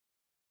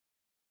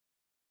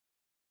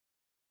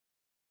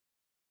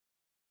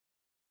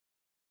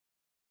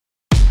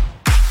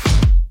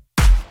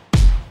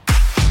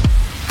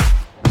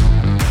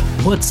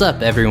What's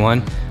up,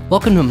 everyone?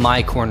 Welcome to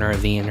my corner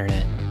of the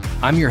internet.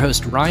 I'm your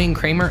host, Ryan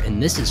Kramer,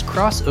 and this is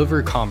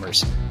Crossover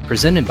Commerce,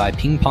 presented by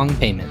Ping Pong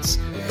Payments,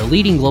 the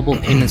leading global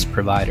payments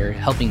provider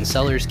helping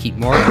sellers keep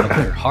more of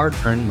their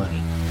hard-earned money.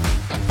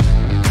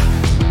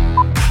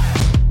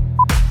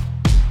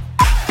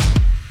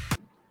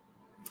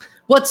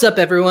 What's up,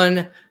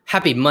 everyone?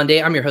 Happy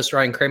Monday. I'm your host,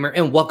 Ryan Kramer,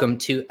 and welcome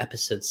to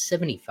episode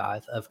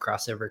 75 of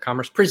Crossover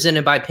Commerce,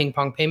 presented by Ping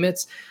Pong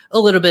Payments. A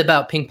little bit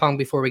about Ping Pong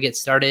before we get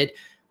started.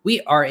 We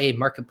are a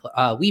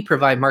we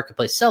provide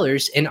marketplace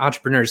sellers and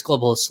entrepreneurs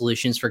global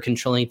solutions for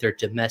controlling their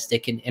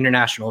domestic and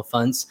international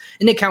funds.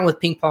 An account with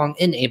Ping Pong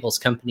enables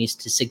companies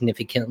to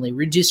significantly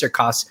reduce their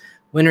costs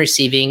when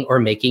receiving or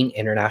making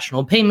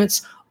international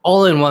payments,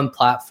 all in one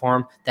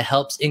platform that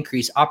helps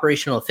increase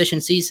operational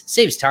efficiencies,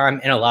 saves time,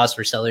 and allows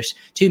for sellers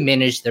to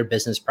manage their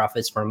business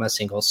profits from a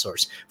single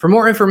source. For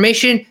more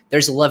information,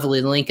 there's a lovely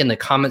link in the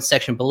comments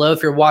section below.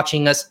 If you're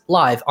watching us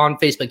live on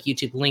Facebook,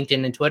 YouTube,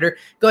 LinkedIn, and Twitter,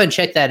 go ahead and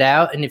check that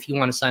out. And if you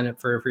want to sign up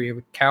for a free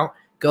account,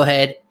 go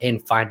ahead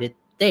and find it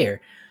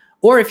there.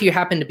 Or if you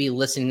happen to be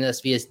listening to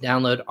this via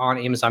download on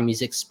Amazon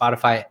Music,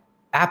 Spotify,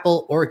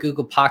 Apple, or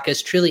Google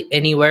Podcasts, truly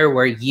anywhere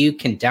where you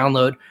can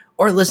download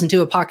or listen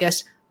to a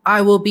podcast, I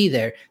will be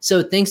there.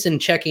 So thanks in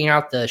checking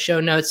out the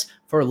show notes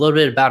for a little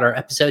bit about our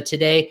episode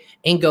today,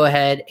 and go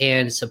ahead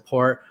and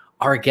support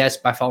our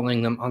guests by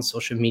following them on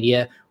social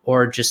media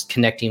or just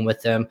connecting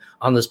with them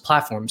on those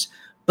platforms.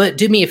 But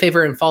do me a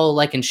favor and follow,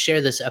 like, and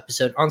share this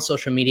episode on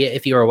social media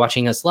if you are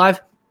watching us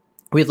live.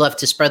 We'd love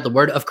to spread the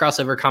word of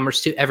Crossover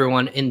Commerce to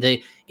everyone in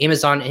the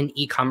Amazon and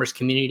e-commerce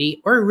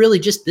community, or really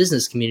just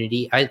business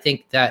community. I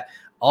think that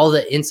all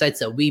the insights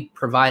that we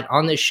provide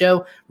on this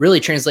show really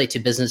translate to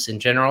business in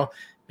general.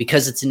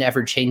 Because it's an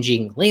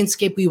ever-changing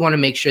landscape, we want to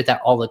make sure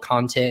that all the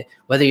content,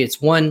 whether it's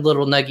one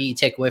little nugget you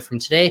take away from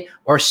today,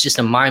 or it's just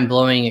a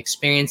mind-blowing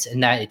experience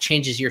and that it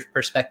changes your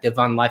perspective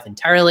on life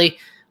entirely,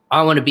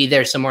 I want to be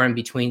there somewhere in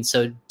between.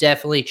 So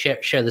definitely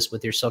share this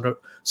with your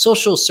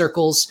social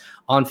circles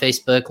on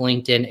Facebook,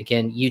 LinkedIn,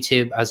 again,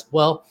 YouTube as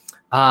well.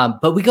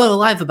 But we go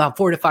live about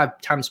 4 to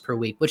 5 times per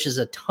week, which is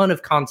a ton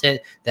of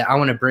content that I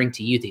want to bring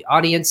to you, the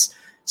audience.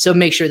 So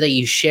make sure that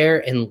you share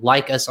and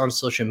like us on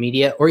social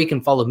media, or you can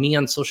follow me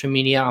on social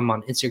media. I'm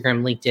on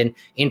Instagram, LinkedIn,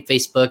 and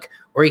Facebook,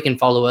 or you can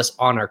follow us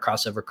on our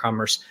Crossover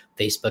Commerce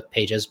Facebook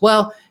page as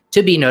well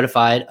to be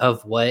notified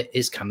of what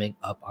is coming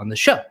up on the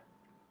show.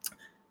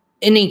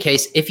 In any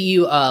case, if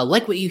you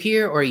like what you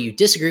hear or you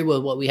disagree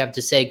with what we have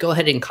to say, go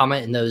ahead and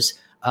comment in those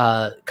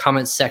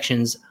comment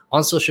sections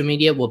on social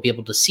media. We'll be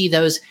able to see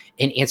those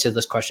and answer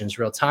those questions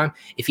real time.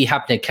 If you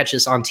happen to catch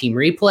us on Team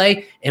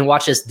Replay and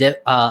watch us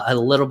a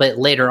little bit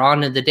later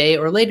on in the day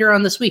or later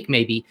on this week,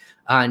 maybe,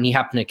 and you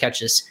happen to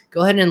catch us,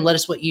 go ahead and let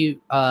us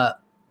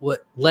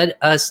let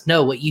us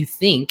know what you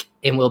think,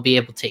 and we'll be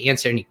able to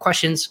answer any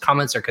questions,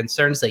 comments, or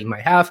concerns that you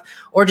might have,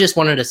 or just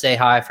wanted to say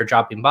hi for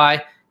dropping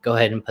by. Go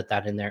ahead and put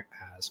that in there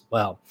as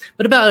well.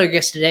 But about our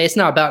guest today, it's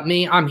not about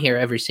me. I'm here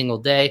every single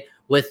day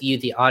with you,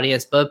 the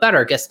audience. But about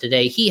our guest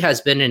today, he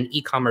has been in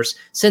e-commerce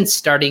since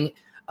starting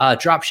a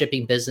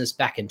dropshipping business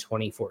back in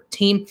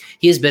 2014.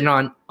 He has been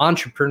on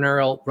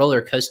entrepreneurial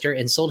roller coaster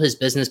and sold his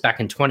business back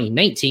in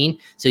 2019.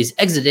 So he's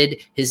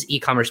exited his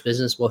e-commerce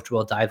business, which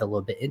we'll dive a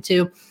little bit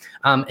into.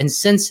 And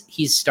since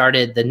he's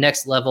started the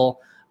Next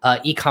Level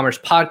e-commerce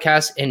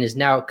podcast and is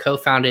now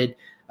co-founded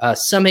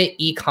Summit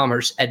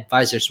E-commerce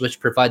Advisors,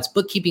 which provides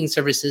bookkeeping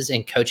services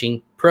and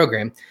coaching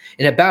program.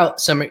 And about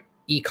Summit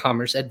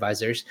E-commerce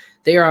Advisors,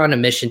 they are on a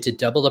mission to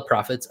double the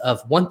profits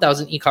of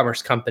 1,000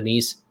 e-commerce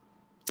companies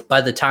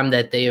by the time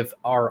that they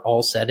are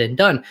all said and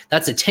done.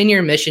 That's a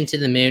 10-year mission to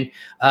the moon.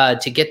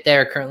 To get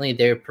there, currently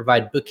they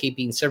provide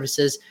bookkeeping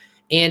services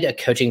and a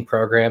coaching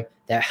program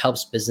that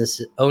helps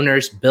business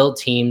owners build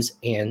teams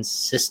and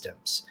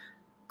systems.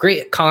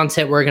 Great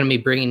content we're going to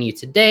be bringing you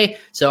today.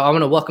 So I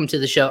want to welcome to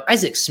the show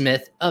Isaac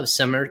Smith of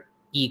Summit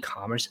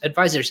E-commerce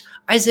Advisors.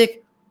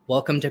 Isaac,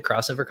 welcome to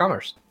Crossover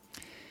Commerce.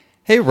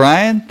 Hey,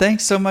 Ryan,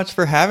 thanks so much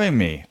for having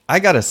me. I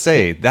got to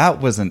say,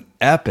 that was an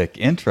epic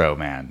intro,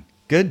 man.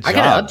 Good job. I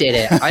got to update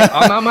it.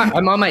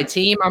 I'm on my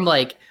team. I'm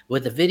like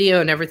with the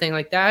video and everything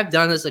like that. I've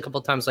done this a couple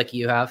of times like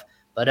you have,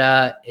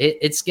 but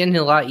it's getting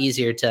a lot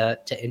easier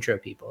to intro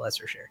people. That's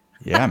for sure.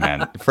 Yeah,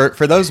 man.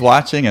 For those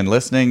watching and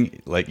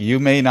listening, like, you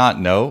may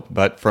not know,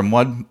 but from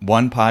one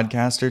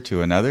podcaster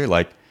to another,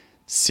 like,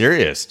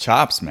 serious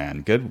chops,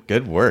 man.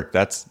 Good work.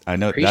 I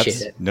know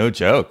that's no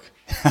joke.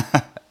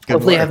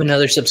 Hopefully I have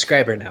another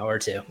subscriber now or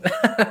two.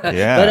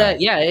 Yeah.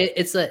 But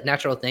it's a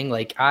natural thing.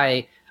 Like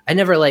I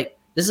never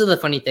this is the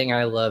funny thing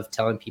I love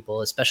telling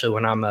people, especially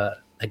when I'm a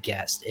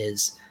guest,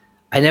 is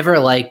I never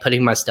like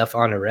putting my stuff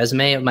on a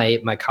resume, my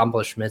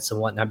accomplishments and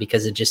whatnot,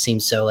 because it just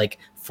seems so like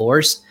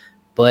forced.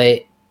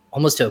 But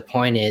almost to a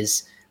point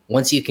is,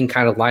 once you can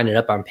kind of line it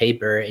up on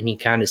paper and you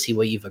kind of see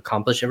what you've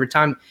accomplished over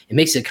time, it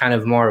makes it kind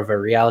of more of a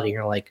reality.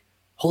 You're like,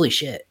 holy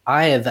shit,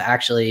 I have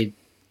actually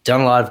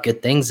done a lot of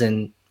good things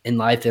in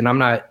life, and I'm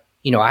not,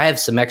 I have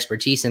some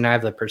expertise and I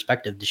have a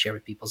perspective to share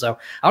with people. So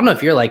I don't know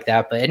if you're like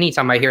that, but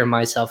anytime I hear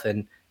myself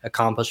and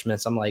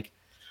accomplishments, I'm like,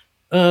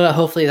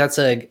 Hopefully that's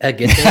a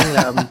good thing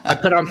I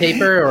put on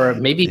paper, or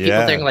maybe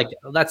people think like,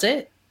 oh, that's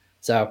it.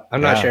 So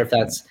I'm not sure if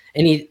that's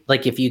any,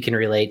 like, if you can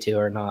relate to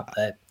or not,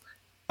 but.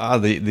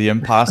 The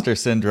imposter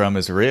syndrome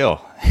is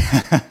real.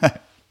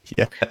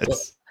 Yes. Well,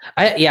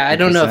 I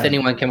don't know if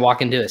anyone can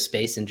walk into a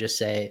space and just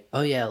say,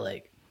 oh yeah,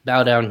 like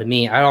bow down to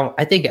me.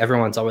 I think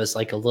everyone's always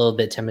like a little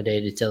bit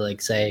intimidated to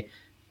like say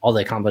all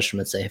the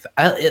accomplishments they have.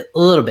 A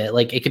little bit,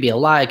 like it could be a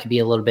lie, it could be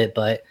a little bit,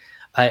 but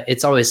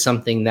it's always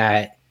something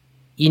that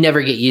you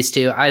never get used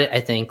to.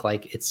 I think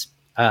like it's,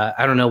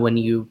 I don't know, when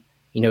you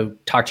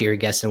talk to your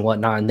guests and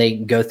whatnot, and they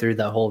go through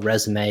the whole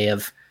resume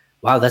of,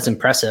 wow, that's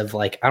impressive.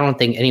 Like, I don't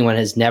think anyone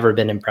has never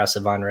been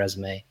impressive on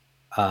resume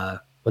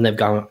when they've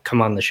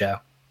come on the show.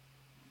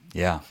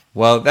 Yeah.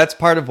 Well, that's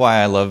part of why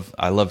I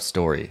love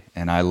story,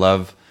 and I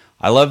love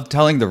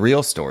telling the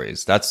real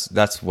stories.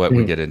 That's what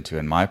we get into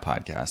in my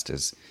podcast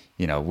is,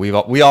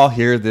 we all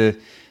hear the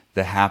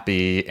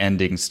happy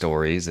ending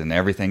stories and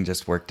everything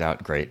just worked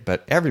out great,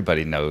 but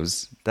everybody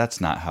knows that's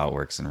not how it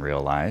works in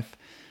real life.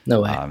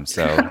 No way.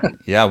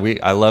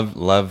 I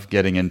love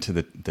getting into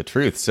the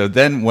truth. So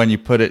then when you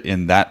put it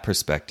in that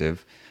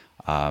perspective,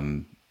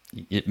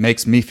 it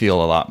makes me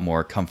feel a lot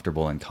more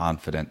comfortable and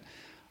confident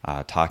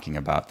talking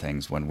about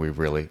things when we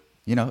really,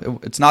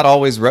 it's not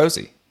always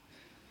rosy.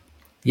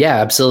 Yeah,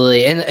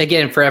 absolutely. And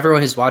again, for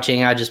everyone who's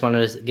watching, I just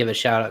wanted to give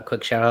a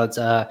quick shout out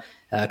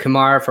to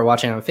Kumar for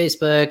watching on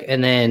Facebook,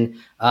 and then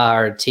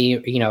our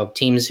team,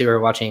 teams who are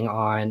watching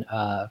on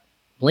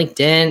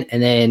LinkedIn,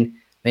 and then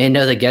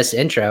know the guest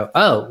intro.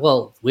 Oh,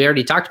 well, we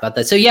already talked about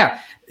that. So yeah,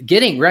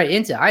 getting right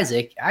into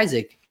Isaac,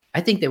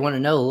 I think they want to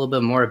know a little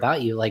bit more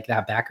about you, like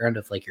that background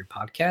of like your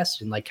podcast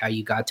and like how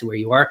you got to where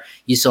you are.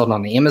 You sold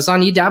on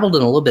Amazon, you dabbled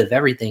in a little bit of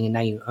everything, and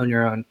now you own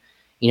your own,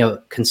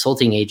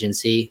 consulting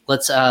agency.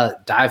 Let's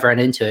dive right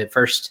into it.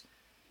 First,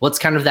 what's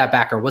kind of that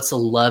background? What's the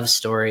love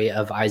story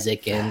of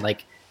Isaac and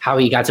like how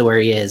he got to where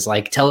he is?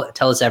 Like tell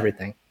us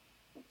everything.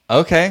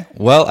 Okay.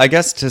 Well, I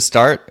guess to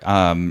start,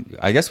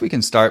 I guess we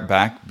can start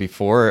back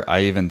before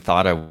I even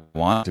thought I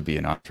wanted to be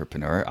an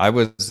entrepreneur. I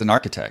was an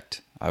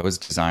architect. I was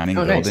designing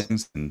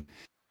buildings and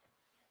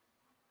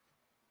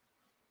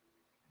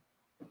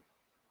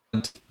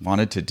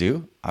wanted to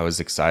do. I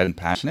was excited and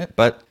passionate,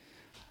 but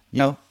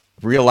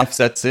real life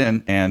sets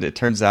in, and it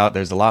turns out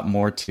there's a lot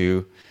more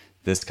to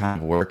this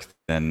kind of work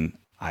than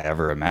I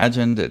ever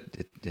imagined.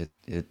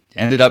 It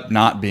ended up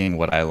not being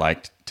what I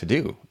liked to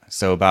do.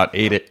 So about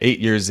eight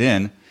years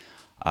in,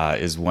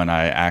 is when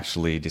I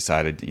actually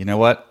decided, you know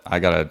what, I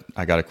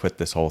gotta quit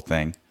this whole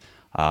thing.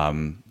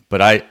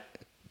 But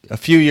a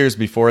few years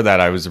before that,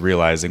 I was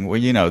realizing,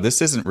 well,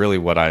 this isn't really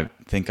what I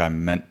think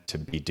I'm meant to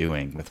be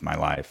doing with my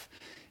life.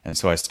 And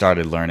so I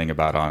started learning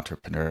about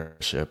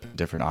entrepreneurship,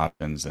 different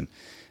options, and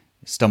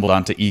stumbled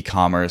onto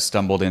e-commerce,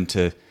 stumbled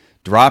into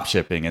drop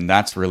shipping, and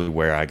that's really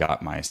where I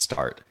got my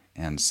start.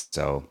 And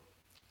so,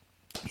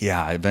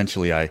 yeah,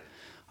 eventually I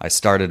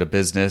started a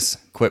business,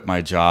 quit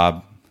my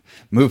job,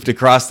 moved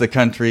across the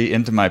country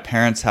into my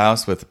parents'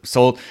 house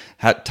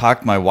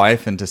talked my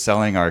wife into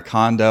selling our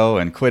condo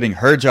and quitting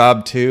her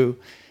job too.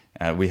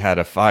 We had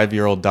a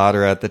 5-year-old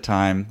daughter at the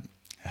time,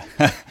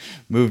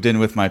 moved in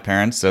with my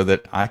parents so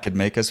that I could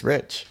make us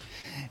rich.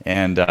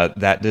 And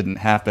that didn't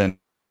happen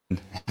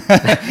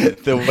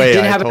the way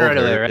I told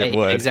her it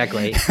would.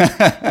 Exactly.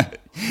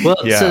 Well,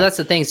 yeah. So that's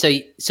the thing.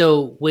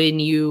 So when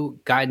you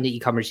got into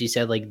e-commerce, you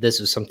said like this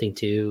was something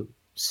to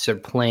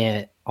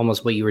supplant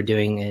almost what you were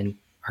doing in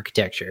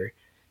architecture.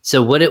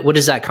 So what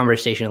does that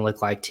conversation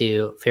look like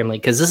to family?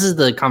 Because this is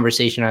the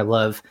conversation I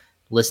love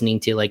listening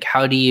to. Like,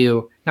 how do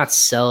you not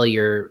sell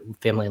your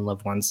family and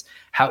loved ones?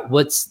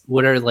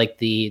 What are like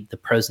the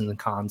pros and the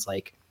cons?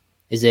 Like,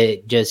 is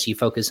it just you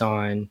focus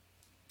on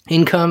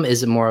income?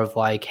 Is it more of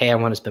like, hey, I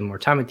want to spend more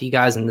time with you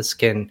guys, and this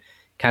can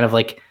kind of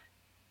like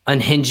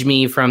unhinge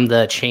me from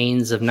the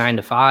chains of 9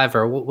 to 5?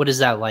 Or what is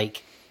that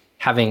like?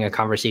 Having a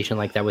conversation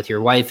like that with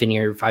your wife and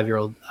your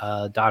 5-year-old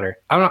daughter.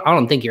 I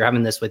don't think you're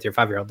having this with your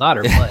 5-year-old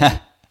daughter,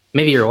 but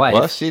maybe your wife.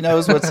 Well, she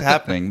knows what's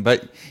happening,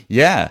 but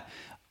yeah,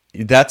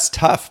 that's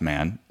tough,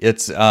 man.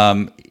 It's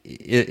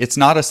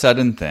not a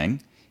sudden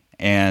thing,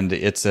 and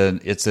it's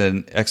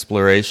an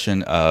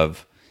exploration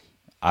of,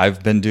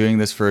 I've been doing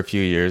this for a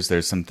few years.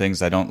 There's some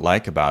things I don't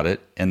like about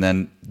it, and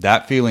then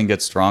that feeling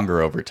gets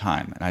stronger over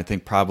time. And I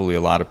think probably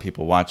a lot of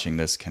people watching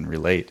this can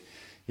relate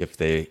if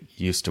they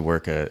used to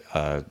work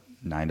a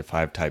 9 to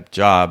 5 type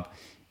job,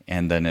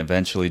 and then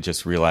eventually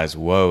just realize,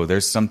 whoa,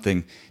 there's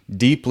something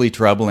deeply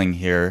troubling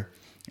here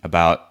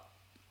about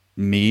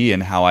me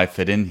and how I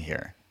fit in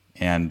here.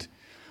 And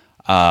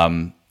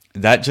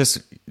that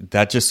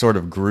just sort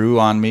of grew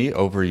on me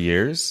over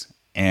years.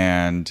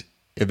 And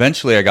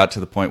eventually I got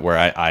to the point where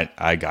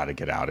I got to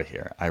get out of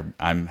here.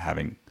 I'm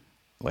having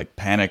like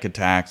panic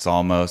attacks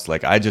almost.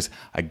 Like I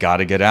got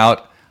to get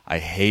out. I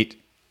hate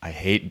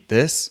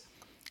this.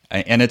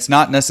 And it's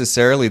not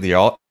necessarily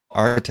the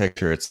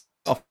architecture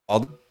itself,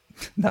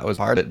 that was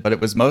hard, but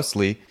it was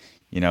mostly,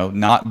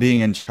 not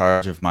being in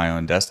charge of my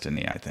own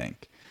destiny, I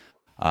think.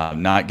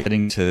 Not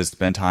getting to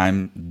spend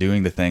time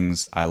doing the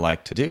things I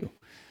like to do.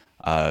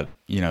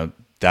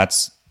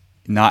 that's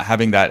not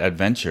having that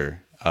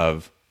adventure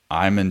of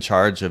I'm in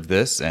charge of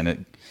this,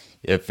 and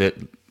if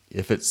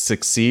it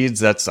succeeds,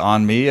 that's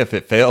on me. If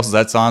it fails,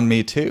 that's on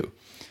me too.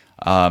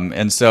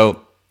 And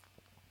so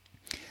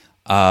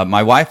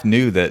my wife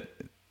knew that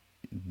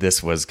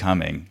this was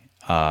coming.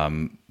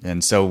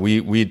 And so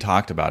we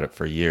talked about it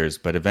for years,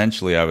 but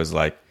eventually I was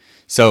like,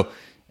 so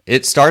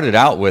it started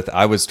out with,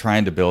 I was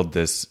trying to build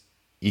this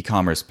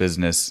e-commerce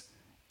business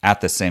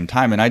at the same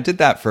time. And I did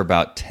that for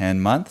about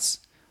 10 months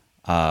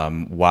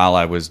while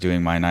I was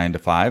doing my 9 to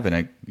 5, and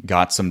it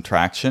got some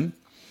traction.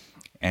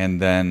 And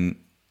then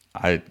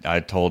I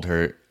told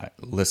her,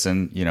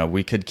 listen,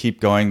 we could keep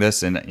going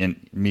this,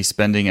 and me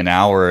spending an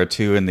hour or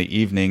two in the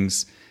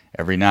evenings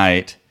every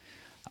night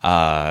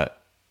can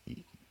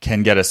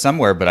get us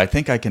somewhere, but I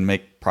think I can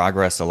make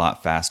progress a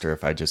lot faster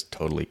if I just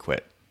totally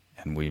quit.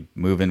 And we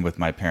move in with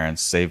my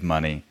parents, save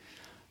money.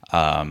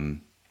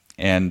 And,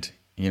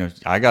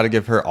 I got to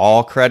give her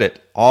all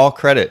credit,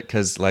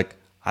 because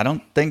I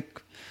don't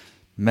think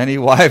many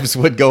wives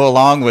would go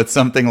along with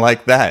something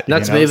like that.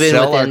 Let's move in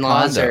with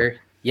in-laws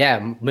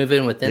move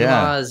in with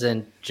in-laws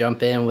and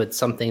jump in with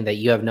something that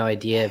you have no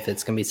idea if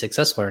it's going to be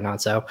successful or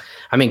not. So,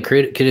 I mean,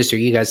 kudos to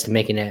you guys to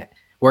making it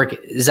work.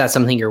 Is that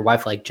something your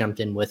wife jumped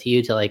in with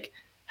you to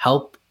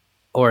help,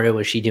 or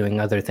was she doing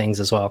other things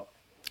as well?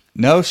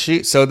 No,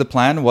 so the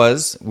plan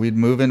was we'd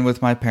move in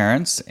with my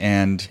parents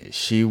and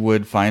she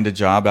would find a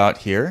job out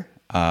here.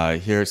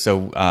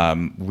 So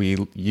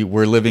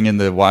we're living in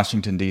the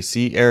Washington,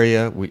 D.C.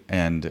 area,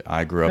 and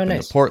I grew up in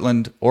the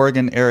Portland,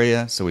 Oregon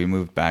area, so we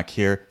moved back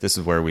here. This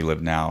is where we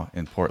live now,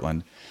 in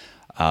Portland.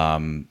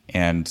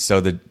 And so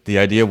the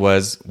idea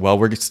was, well,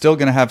 we're still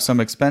going to have some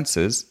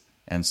expenses,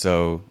 and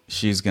so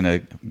she's going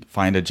to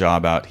find a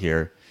job out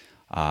here,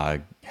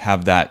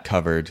 have that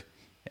covered,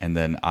 and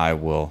then I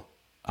will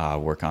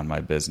work on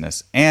my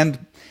business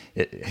and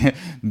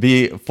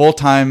be a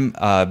full-time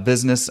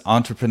business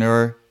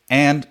entrepreneur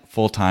and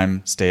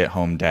full-time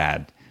stay-at-home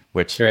dad,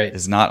 which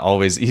is not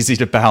always easy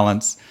to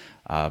balance,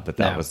 but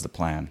that was the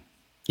plan.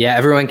 Yeah,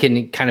 everyone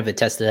can kind of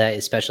attest to that,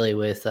 especially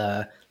with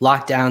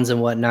lockdowns and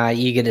whatnot.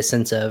 You get a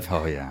sense of,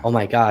 oh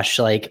my gosh,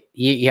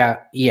 you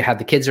have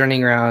the kids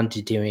running around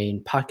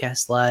doing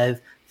podcast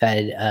live,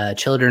 had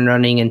children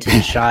running into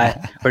the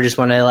shot, or just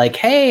want to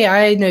hey,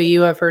 I know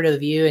you, I've heard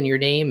of you and your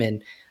name,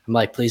 and I'm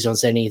like, please don't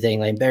say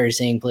anything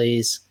embarrassing,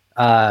 please.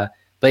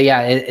 But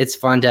yeah, it's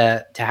fun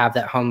to have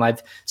that home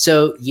life.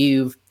 So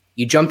you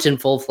jumped in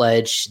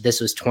full-fledged. This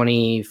was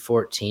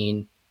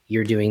 2014.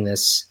 You're doing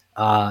this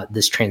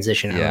this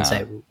transition, I would say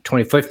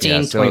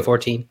 2015,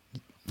 2014.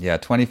 Yeah,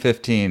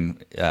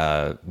 2015,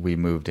 we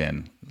moved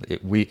in.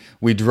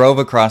 We drove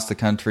across the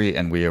country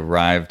and we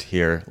arrived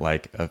here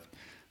a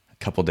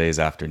couple days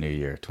after New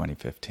Year,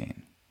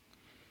 2015.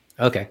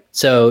 Okay,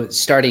 so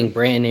starting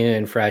brand new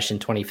and fresh in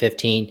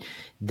 2015,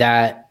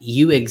 that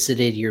you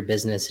exited your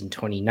business in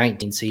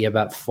 2019. So you have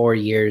about 4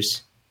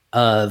 years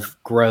of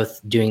growth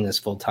doing this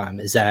full time.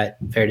 Is that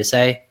fair to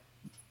say?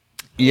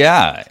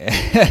 Yeah.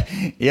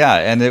 Yeah.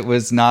 And it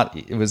was not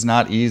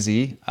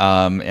easy.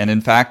 And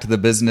in fact, the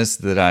business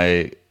that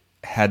I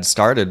had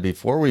started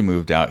before we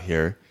moved out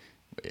here,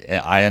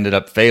 I ended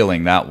up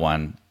failing that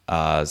one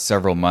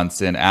several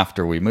months in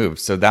after we moved.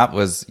 So that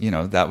was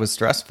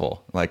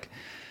stressful.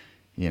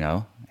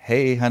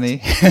 Hey,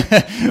 honey.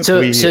 So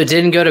it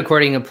didn't go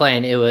according to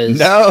plan. It was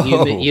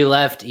you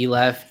left, did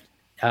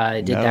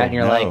that, and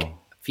you're a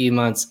few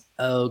months,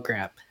 oh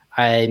crap,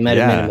 I might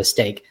have made a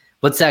mistake.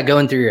 What's that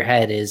going through your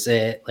head? Is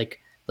it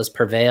let's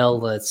prevail,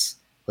 let's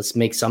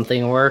make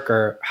something work,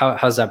 or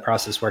how's that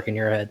process work in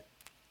your head?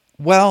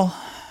 Well,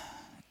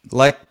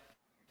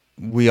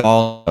 we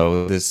all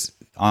know, this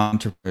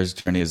entrepreneur's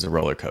journey is a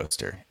roller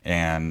coaster,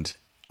 and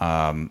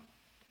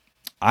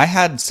I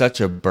had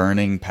such a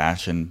burning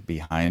passion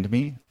behind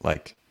me.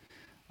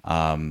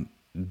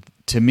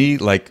 To me,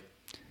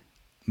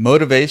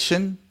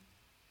 motivation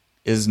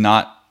is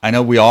not, I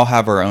know we all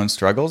have our own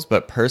struggles,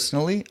 but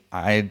personally,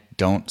 I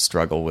don't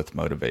struggle with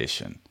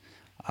motivation.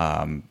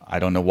 I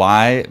don't know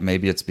why.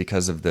 Maybe it's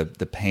because of the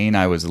pain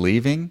I was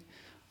leaving.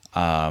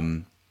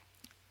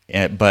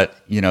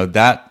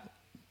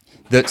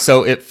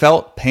 So it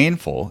felt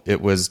painful.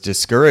 It was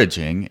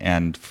discouraging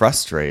and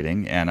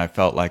frustrating, and I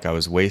felt like I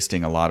was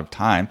wasting a lot of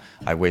time.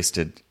 I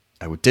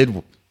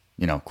did,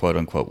 quote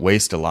unquote,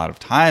 waste a lot of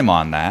time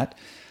on that.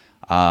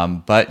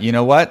 But you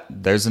know what?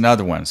 There's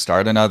another one.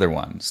 Start another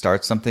one.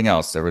 Start something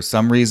else. There was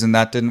some reason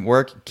that didn't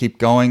work. Keep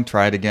going.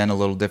 Try it again a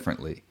little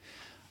differently.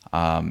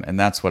 And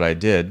that's what I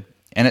did.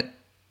 And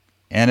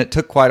it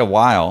took quite a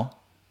while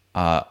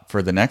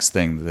for the next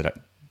thing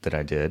that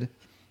I did,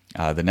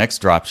 the next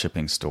drop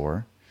shipping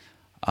store.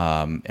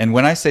 And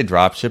when I say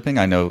drop shipping,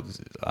 I know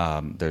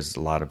there's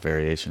a lot of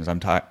variations. I'm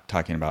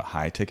talking about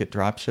high ticket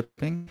drop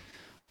shipping,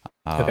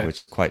 which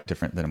is quite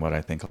different than what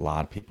I think a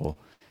lot of people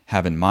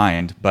have in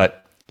mind.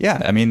 But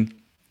yeah, I mean,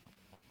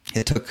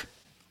 it took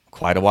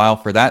quite a while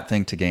for that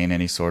thing to gain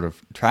any sort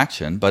of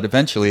traction, but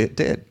eventually it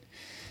did.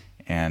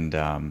 And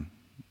and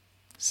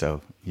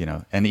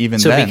even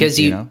so then, because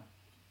I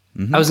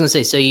was going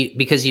to say,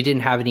 because you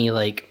didn't have any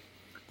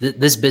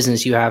this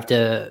business, you have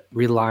to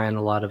rely on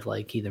a lot of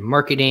like either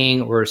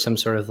marketing or some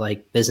sort of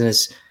like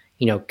business,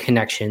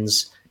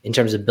 connections in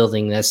terms of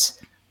building this.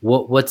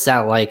 What's that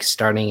like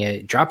starting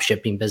a drop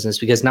shipping business?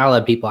 Because not a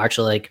lot of people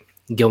actually like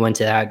go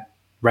into that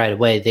right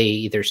away. They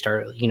either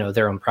start,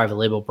 their own private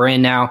label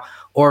brand now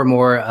or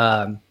more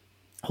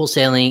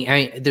wholesaling. I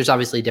mean, there's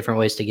obviously different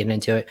ways to get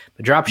into it,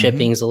 but drop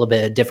shipping is a little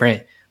bit a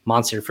different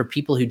monster for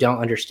people who don't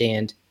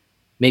understand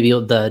maybe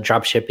the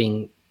drop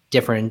shipping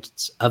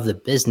difference of the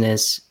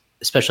business,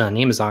 especially on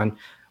Amazon.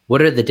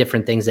 What are the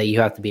different things that you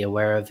have to be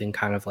aware of and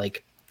kind of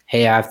like,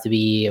 hey, I have to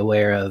be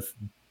aware of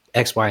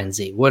X, Y, and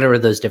Z? What are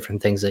those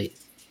different things that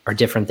are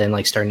different than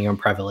like starting your own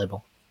private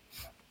label?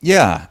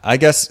 Yeah, I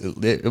guess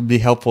it would be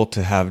helpful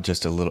to have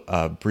just a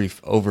little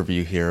brief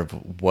overview here of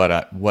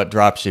what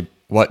drop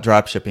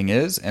shipping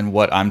is and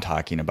what I'm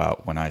talking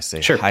about when I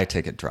say high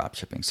ticket drop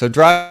shipping. So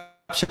drop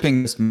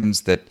shipping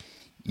means that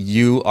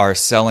you are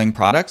selling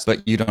products,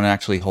 but you don't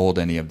actually hold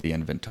any of the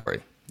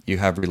inventory. You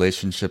have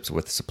relationships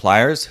with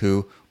suppliers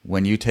who,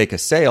 when you take a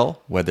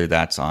sale, whether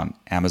that's on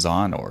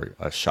Amazon or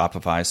a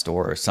Shopify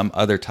store or some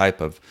other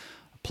type of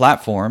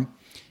platform,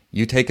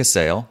 you take a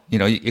sale,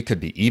 it could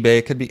be eBay,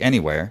 it could be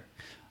anywhere.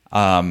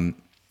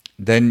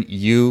 Then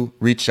you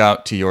reach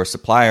out to your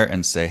supplier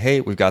and say,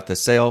 hey, we've got this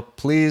sale.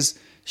 Please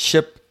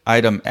ship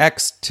item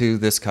X to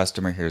this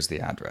customer. Here's the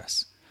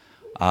address.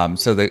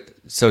 So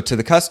to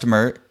the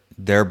customer,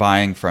 they're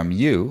buying from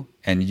you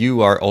and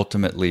you are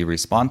ultimately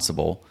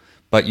responsible,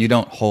 but you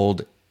don't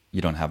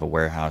have a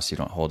warehouse. You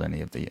don't hold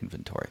any of the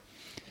inventory.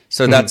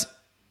 So that's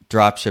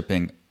drop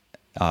shipping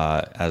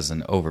as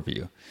an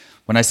overview.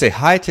 When I say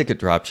high ticket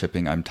drop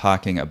shipping, I'm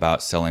talking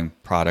about selling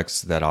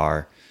products that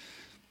are,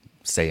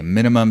 say,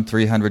 minimum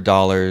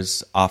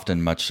 $300,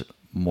 often much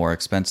more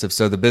expensive.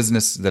 So the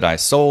business that I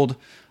sold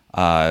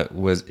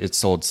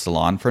sold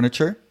salon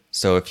furniture.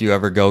 So if you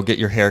ever go get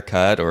your hair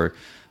cut or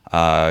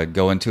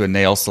go into a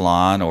nail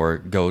salon or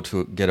go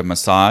to get a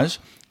massage,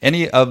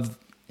 any of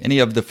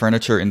the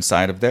furniture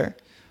inside of there,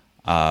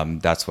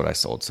 that's what I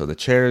sold. So the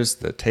chairs,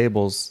 the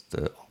tables,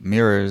 the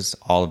mirrors,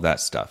 all of that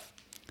stuff.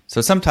 So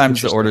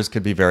sometimes the orders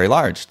could be very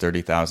large,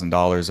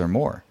 $30,000 or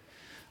more.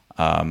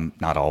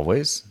 Not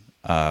always,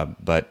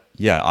 but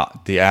yeah,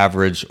 the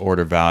average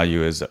order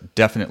value is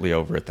definitely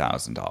over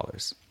 $1,000,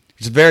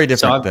 which is very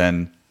different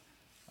than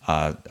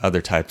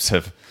other types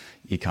of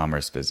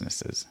e-commerce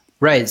businesses.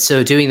 Right.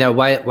 So doing that,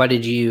 why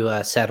did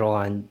you settle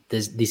on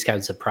these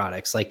kinds of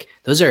products? Like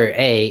those are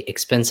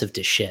expensive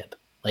to ship.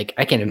 Like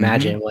I can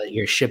imagine what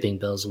your shipping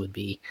bills would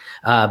be.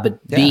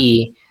 But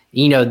B,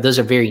 those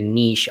are very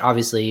niche,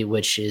 obviously,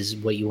 which is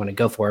what you want to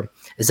go for.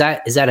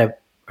 Are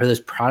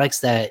those products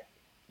that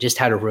just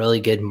had a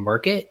really good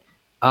market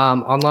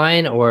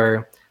online,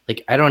 or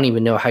like I don't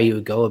even know how you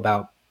would go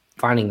about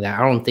finding that.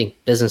 I don't think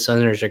business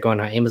owners are going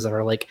on Amazon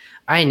or like,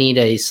 I need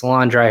a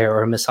salon dryer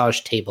or a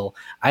massage table.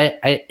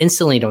 I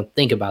instantly don't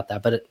think about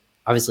that, but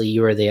obviously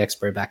you were the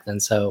expert back then.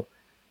 So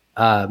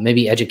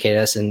maybe educate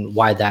us in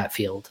why that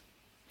field.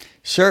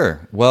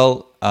 Sure.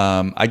 Well,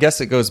 I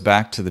guess it goes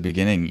back to the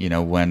beginning,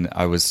 when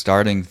I was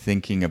starting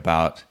thinking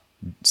about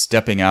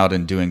stepping out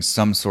and doing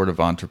some sort of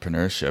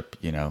entrepreneurship,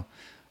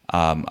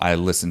 I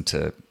listened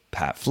to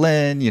Pat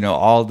Flynn,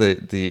 all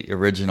the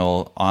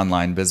original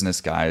online business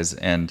guys.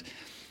 And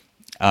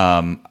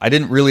I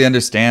didn't really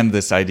understand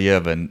this idea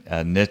of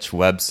a niche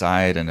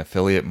website and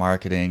affiliate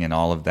marketing and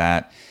all of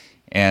that.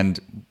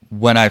 And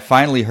when I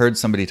finally heard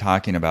somebody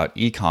talking about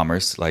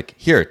e-commerce, like,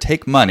 here,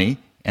 take money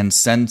and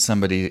send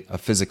somebody a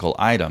physical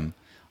item,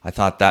 I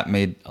thought that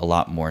made a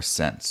lot more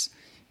sense.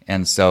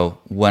 And so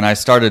when I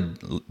started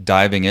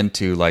diving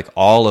into like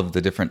all of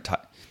the different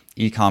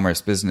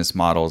e-commerce business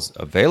models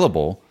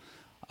available,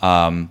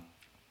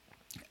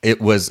 it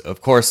was,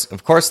 of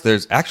course,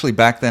 there's actually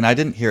back then, I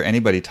didn't hear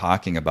anybody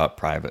talking about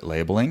private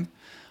labeling,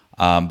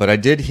 but I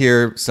did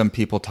hear some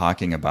people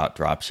talking about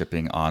drop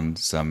shipping on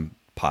some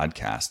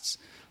podcasts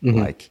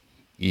like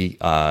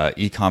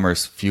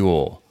e-commerce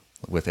fuel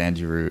with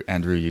Andrew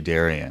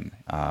Udarian.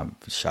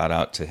 Shout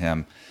out to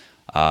him.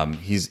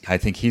 I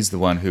think he's the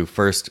one who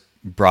first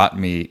brought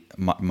me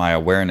my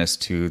awareness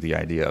to the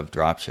idea of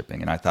drop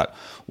shipping. And I thought,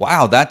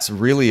 wow, that's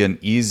really an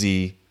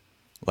easy,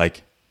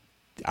 like,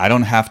 I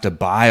don't have to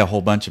buy a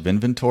whole bunch of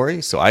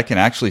inventory. So I can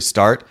actually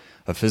start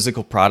a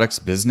physical products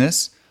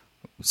business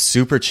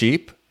super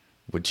cheap,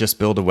 would just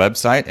build a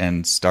website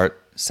and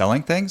start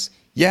selling things.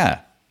 Yeah,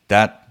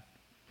 that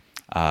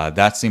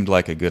seemed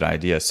like a good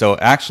idea. So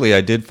actually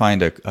I did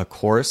find a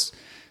course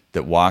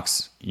that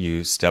walks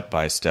you step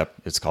by step.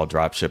 It's called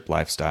Dropship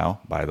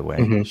Lifestyle, by the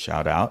way,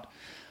 shout out.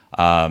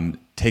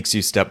 Takes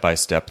you step by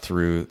step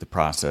through the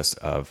process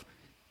of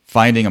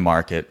finding a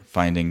market,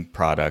 finding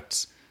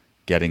products,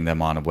 getting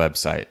them on a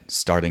website,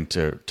 starting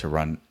to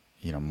run,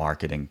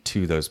 marketing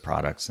to those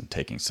products and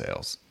taking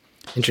sales.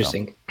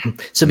 Interesting.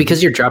 So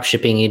because you're drop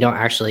shipping, you don't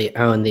actually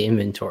own the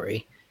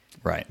inventory.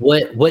 Right.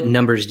 What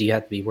numbers do you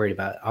have to be worried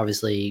about?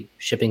 Obviously,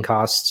 shipping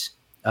costs,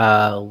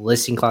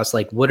 listing costs.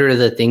 Like, what are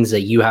the things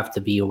that you have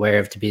to be aware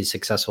of to be a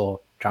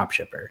successful drop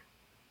shipper?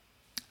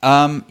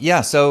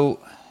 So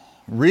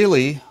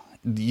really,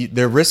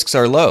 their risks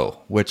are low,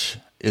 which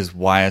is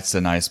why it's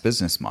a nice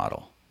business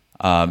model.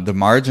 The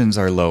margins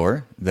are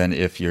lower than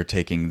if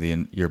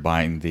you're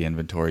buying the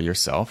inventory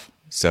yourself.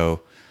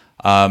 So,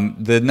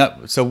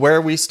 so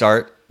where we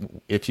start,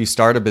 if you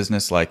start a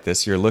business like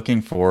this, you're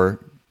looking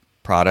for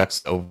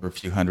products over a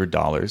few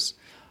 $100s,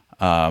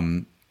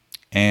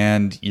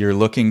 and you're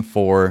looking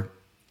for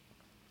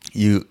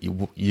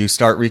you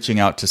start reaching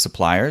out to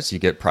suppliers. You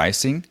get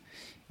pricing,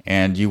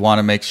 and you want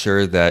to make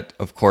sure that,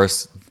 of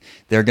course,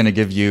 they're going to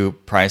give you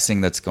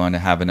pricing that's going to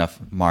have enough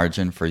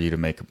margin for you to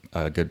make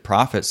a good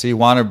profit. So you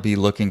want to be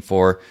looking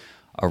for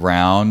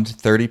around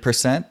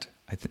 30%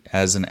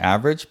 as an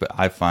average, but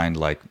I find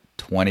like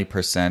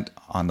 20%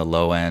 on the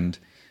low end.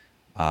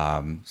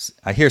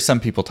 I hear some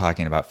people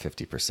talking about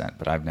 50%,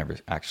 but I've never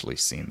actually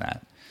seen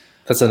that.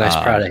 That's a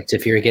nice product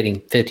if you're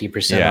getting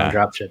 50% on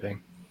drop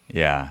shipping.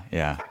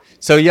 Yeah.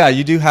 So yeah,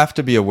 you do have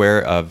to be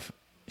aware of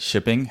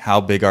shipping.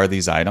 How big are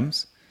these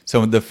items?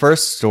 So the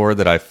first store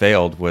that I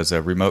failed was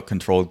a remote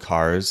controlled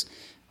cars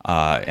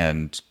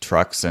and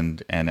trucks,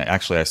 and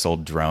actually I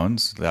sold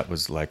drones. That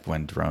was like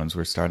when drones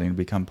were starting to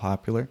become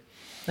popular.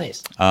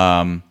 Nice.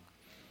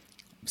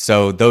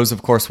 So those,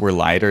 of course, were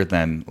lighter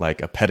than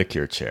like a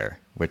pedicure chair,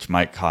 which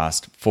might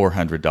cost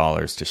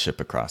 $400 to ship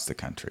across the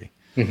country.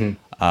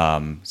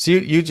 Mm-hmm. So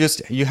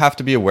you have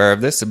to be aware of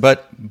this,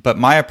 but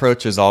my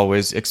approach is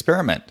always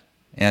experiment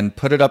and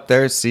put it up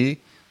there,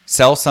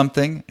 sell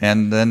something,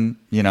 and then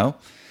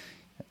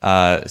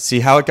see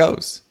how it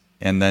goes,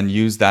 and then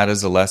use that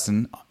as a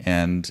lesson.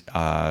 And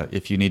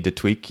if you need to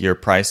tweak your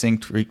pricing,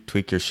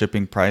 tweak your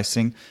shipping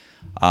pricing.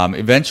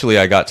 Eventually,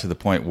 I got to the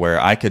point where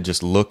I could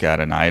just look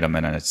at an item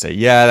and I'd say,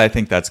 yeah, I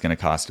think that's going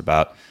to cost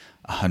about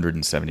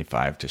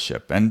 $175 to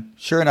ship. And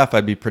sure enough,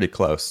 I'd be pretty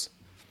close.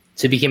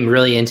 So you became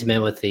really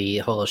intimate with the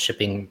whole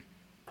shipping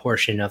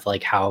portion of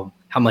like how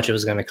much it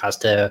was going to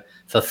cost to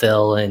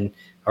fulfill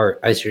or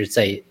I should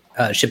say,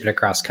 ship it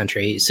across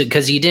country. So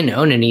because you didn't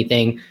own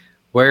anything,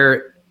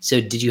 so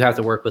did you have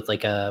to work with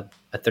like a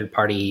third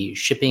party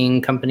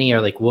shipping company,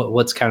 or like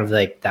what's kind of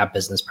like that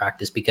business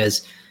practice?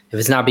 Because if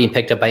it's not being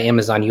picked up by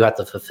Amazon, you have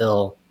to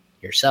fulfill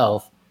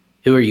yourself.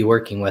 Who are you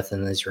working with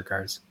in these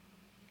regards?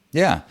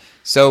 Yeah.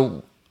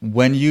 So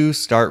when you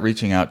start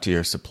reaching out to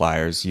your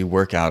suppliers, you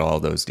work out all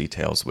those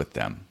details with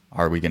them.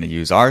 Are we going to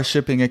use our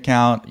shipping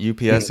account,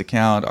 UPS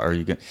account? Are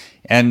you going?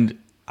 And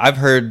I've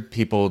heard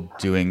people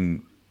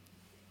doing,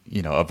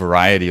 a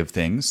variety of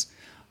things,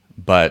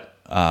 but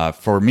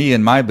for me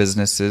and my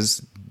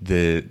businesses,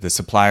 the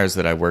suppliers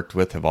that I worked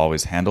with have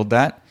always handled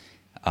that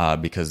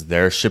because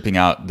they're shipping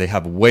out. They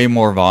have way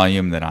more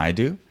volume than I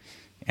do,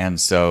 and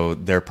so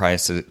their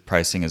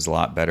pricing is a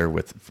lot better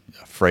with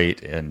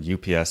freight and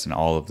UPS and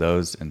all of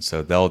those. And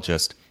so they'll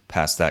just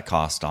pass that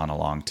cost on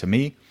along to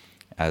me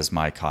as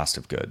my cost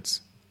of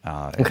goods.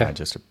 And I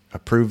just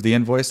approve the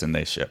invoice and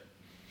they ship.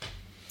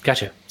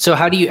 Gotcha. So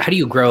how do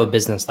you grow a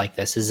business like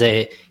this? Is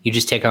it you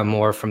just take on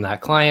more from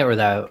that client or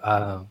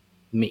that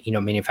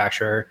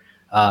manufacturer?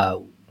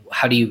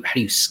 How do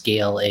you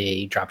scale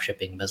a drop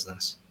shipping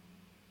business?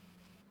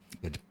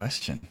 Good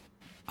question.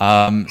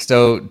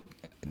 So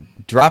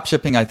drop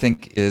shipping, I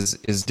think, is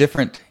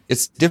different.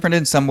 It's different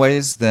in some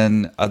ways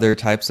than other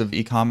types of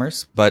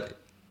e-commerce, but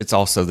it's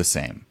also the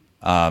same.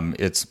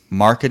 It's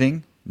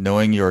marketing,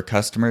 knowing your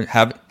customer,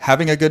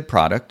 having a good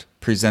product,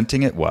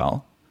 presenting it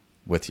well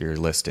with your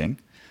listing,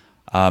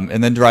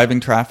 and then driving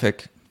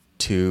traffic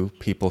to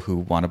people who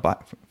want to buy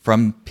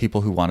from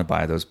people who want to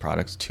buy those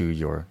products to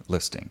your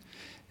listing.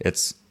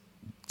 It's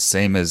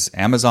same as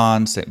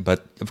Amazon,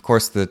 but of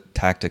course the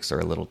tactics are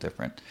a little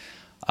different.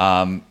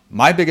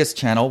 My biggest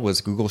channel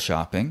was Google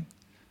Shopping,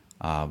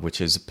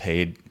 which is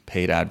paid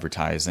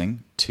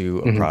advertising to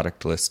a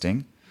product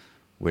listing,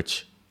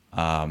 which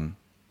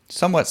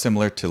somewhat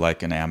similar to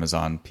like an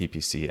Amazon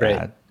PPC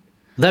ad.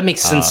 That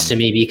makes sense to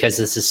me because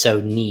this is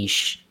so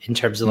niche in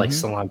terms of like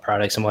salon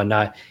products and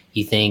whatnot.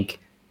 You think,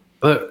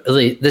 but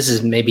this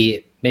is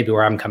maybe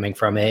where I'm coming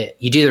from.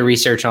 You do the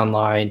research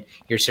online.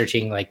 You're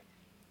searching like,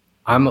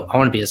 I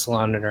want to be a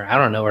salon owner. I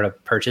don't know where to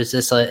purchase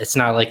this. It's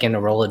not like in a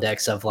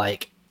Rolodex of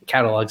like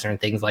catalogs or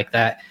things like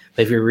that.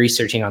 But if you're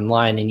researching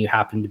online and you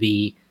happen to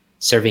be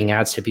serving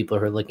ads to people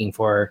who are looking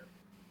for,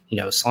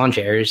 salon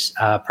chairs,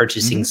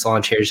 purchasing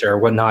salon chairs or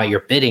whatnot, you're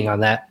bidding on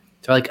that.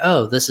 They're like,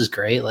 oh, this is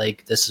great.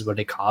 Like, this is what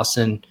it costs.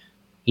 And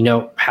you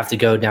don't have to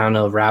go down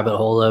a rabbit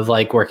hole of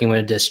like working with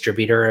a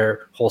distributor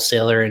or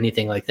wholesaler or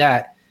anything like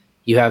that.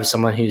 You have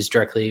someone who's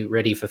directly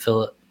ready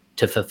to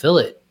fulfill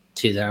it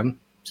to them.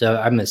 So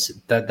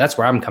that's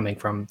where I'm coming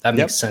from. That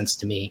makes sense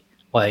to me.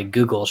 Why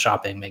Google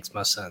Shopping makes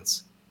most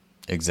sense.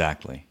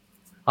 Exactly.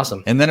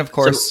 Awesome. And then of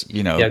course,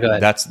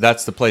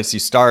 that's the place you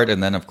start.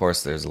 And then of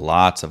course, there's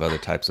lots of other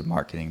types of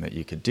marketing that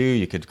you could do.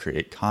 You could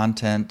create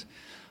content,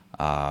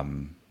 all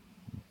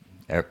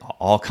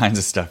kinds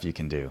of stuff you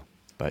can do.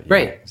 But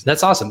right.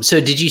 That's awesome. So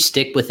did you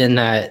stick within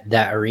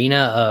that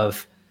arena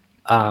of,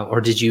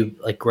 or did you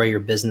like grow your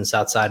business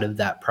outside of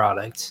that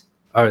product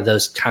or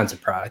those kinds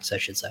of products, I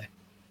should say?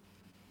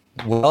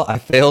 Well, I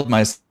failed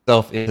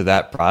myself into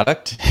that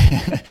product.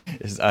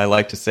 I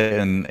like to say,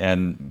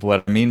 and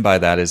what I mean by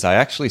that is I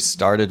actually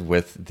started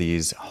with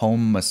these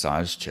home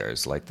massage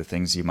chairs, like the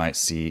things you might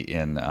see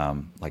in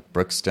like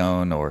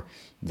Brookstone, or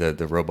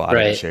the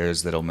robotic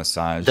chairs that'll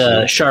massage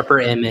the you. Sharper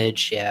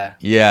Image,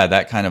 yeah,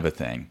 that kind of a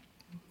thing.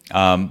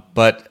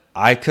 But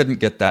I couldn't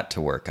get that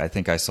to work. I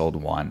think I sold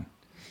one,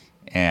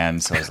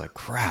 and so I was like,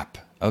 crap.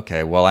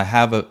 Okay, well, I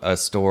have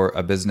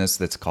a business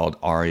that's called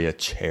Aria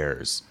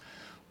Chairs.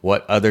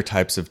 What other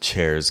types of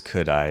chairs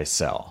could I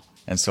sell?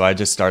 And so I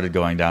just started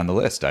going down the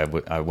list. I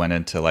went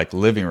into like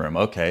living room.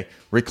 Okay,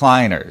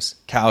 recliners,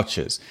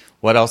 couches.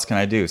 What else can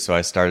I do? So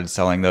I started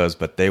selling those,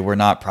 but they were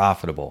not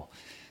profitable.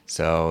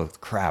 So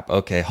crap.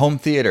 Okay, home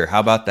theater. How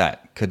about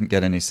that? Couldn't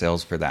get any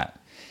sales for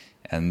that.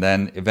 And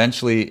then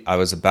eventually I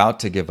was about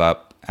to give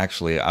up.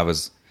 Actually, I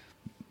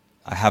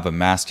had a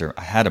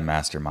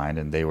mastermind,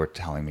 and they were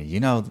telling me,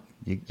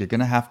 you're going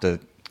to have to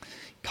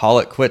call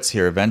it quits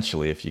here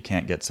eventually if you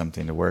can't get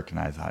something to work. And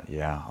I thought,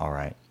 yeah, all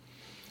right.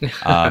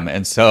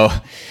 And so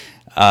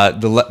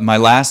my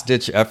last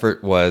ditch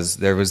effort was,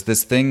 there was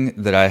this thing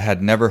that I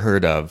had never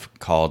heard of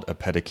called a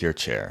pedicure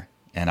chair.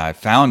 And I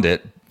found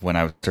it when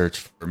I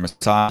searched for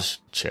massage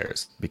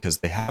chairs, because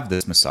they have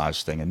this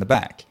massage thing in the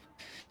back.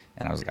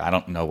 And I was like, I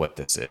don't know what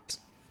this is,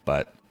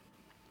 but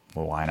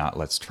well, why not?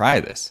 Let's try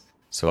this.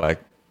 So I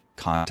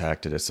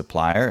contacted a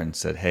supplier and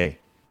said, hey,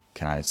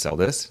 can I sell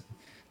this?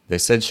 They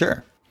said,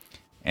 sure.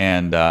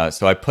 And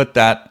so I put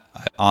that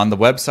on the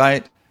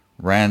website,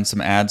 ran some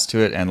ads to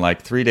it, and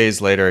like 3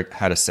 days later, it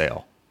had a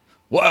sale.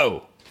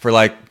 Whoa! For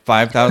like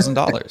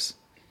 $5,000.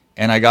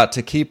 And I got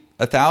to keep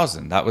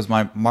 $1,000. That was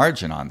my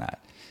margin on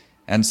that.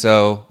 And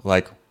so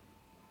like,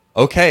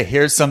 okay,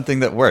 here's something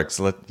that works.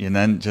 And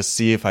then just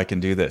see if I can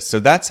do this. So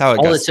that's how it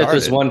got started. All it took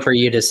was one for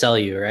you to sell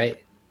you,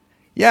 right?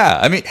 Yeah,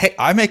 I mean, hey,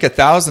 I make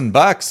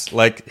 $1,000.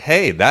 Like,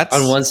 hey, that's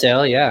on one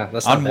sale. Yeah,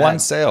 that's not on bad. one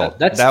sale.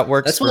 That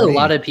works. That's what a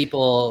lot of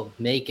people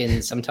make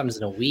sometimes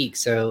in a week.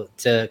 So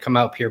to come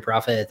out pure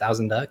profit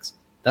 $1,000,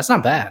 that's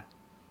not bad.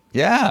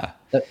 Yeah,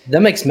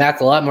 that makes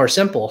math a lot more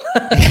simple.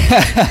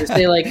 To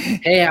say like,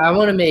 hey, I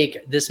want to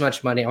make this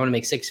much money. I want to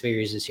make 6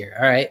 figures this year.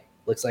 All right,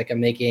 looks like I'm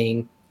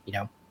making,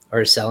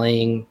 or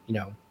selling,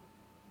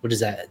 what is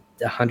that,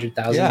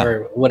 100,000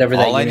 or whatever.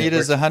 All I need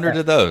is 100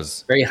 of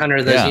those. 100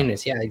 of those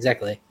units. Yeah,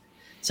 exactly.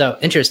 So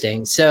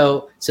interesting.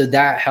 So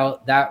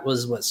that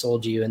was what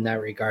sold you in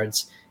that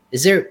regards.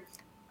 Is there,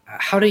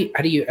 how do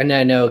you, and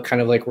I know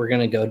kind of like we're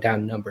going to go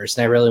down numbers,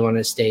 and I really want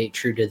to stay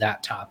true to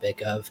that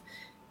topic of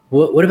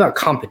what about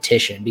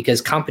competition?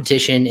 Because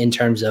competition in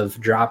terms of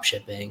drop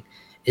shipping,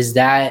 is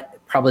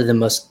that probably the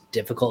most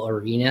difficult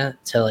arena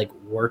to like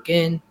work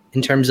in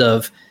terms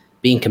of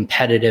being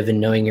competitive and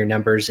knowing your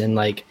numbers, and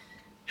like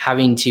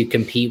having to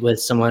compete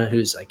with someone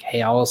who's like,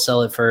 hey, I'll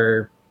sell it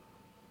for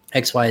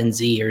X, Y, and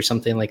Z or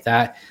something like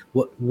that.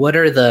 What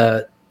are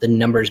the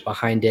numbers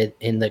behind it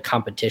in the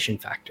competition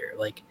factor?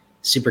 Like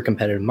super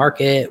competitive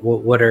market.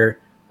 What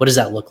does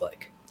that look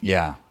like?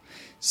 Yeah.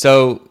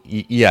 So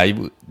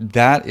yeah,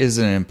 that is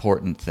an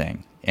important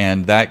thing.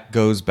 And that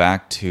goes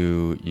back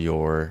to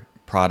your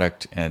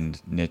product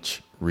and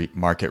niche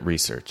market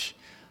research.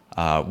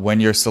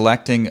 When you're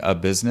selecting a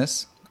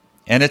business,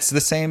 and it's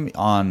the same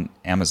on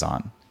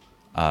Amazon,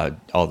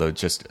 although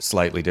just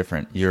slightly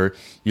different, you're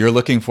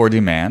looking for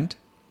demand.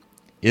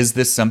 Is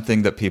this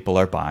something that people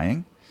are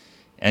buying?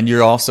 And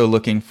you're also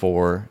looking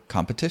for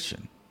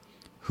competition.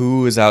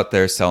 Who is out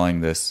there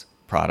selling this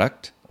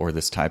product or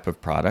this type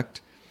of product?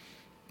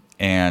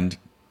 And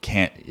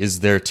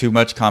is there too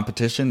much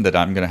competition that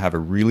I'm going to have a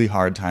really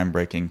hard time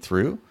breaking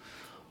through?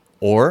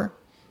 Or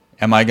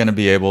am I going to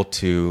be able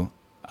to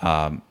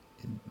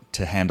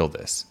handle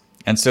this?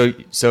 And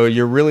so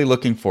you're really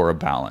looking for a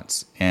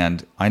balance.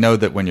 And I know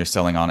that when you're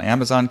selling on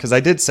Amazon, because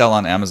I did sell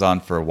on Amazon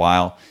for a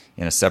while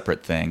in a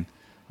separate thing,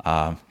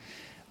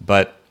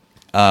 but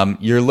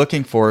you're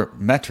looking for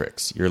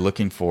metrics. You're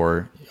looking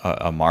for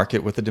a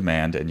market with a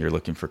demand, and you're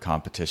looking for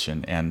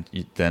competition.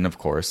 And then, of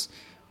course,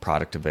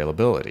 product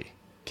availability.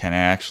 Can I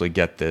actually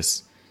get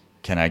this?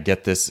 Can I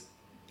get this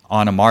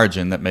on a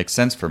margin that makes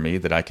sense for me,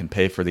 that I can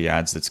pay for the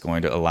ads, that's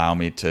going to allow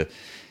me to,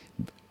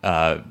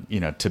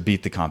 to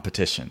beat the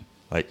competition?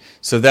 Like,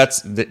 so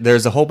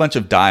there's a whole bunch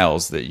of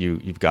dials that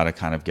you've got to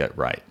kind of get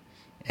right.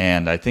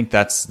 And I think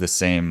that's the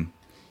same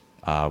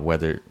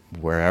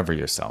wherever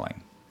you're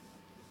selling.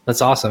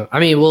 That's awesome. I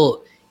mean,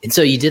 well, and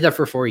so you did that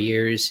for 4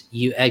 years,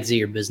 you exit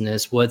your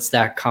business. What's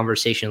that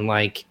conversation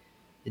like,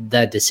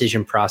 that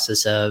decision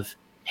process of,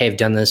 hey, I've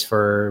done this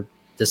for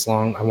this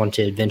long, I want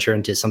to venture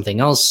into something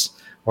else?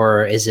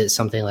 Or is it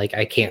something like,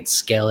 I can't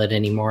scale it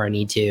anymore, I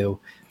need to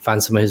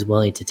find someone who's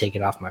willing to take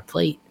it off my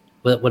plate?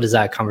 What is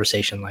that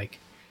conversation like?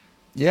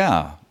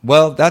 Yeah,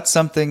 well, that's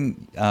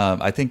something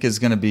I think is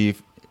going to be,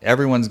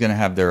 everyone's going to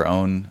have their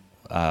own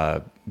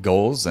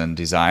goals and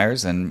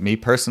desires. And me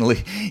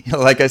personally,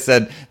 like I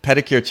said,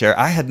 pedicure chair,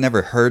 I had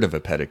never heard of a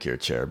pedicure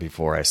chair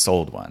before I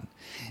sold one.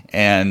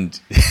 And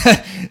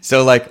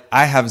so like,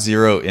 I have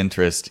zero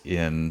interest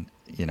in,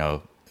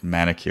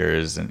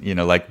 manicures,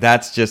 and, like,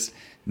 that's just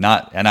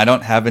and I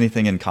don't have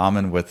anything in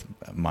common with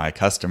my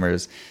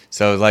customers.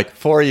 So like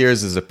 4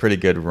 years is a pretty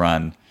good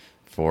run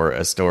for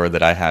a store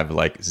that I have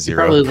like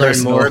zero. You probably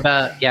learned more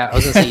about, I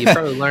was gonna say, you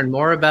probably learned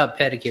more about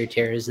pedicure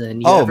chairs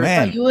than you ever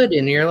thought you would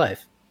in your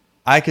life.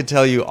 I could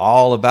tell you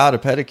all about a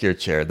pedicure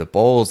chair, the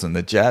bowls and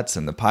the jets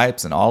and the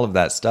pipes and all of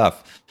that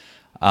stuff.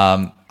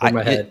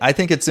 I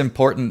think it's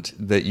important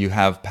that you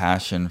have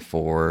passion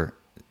for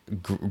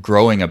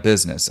growing a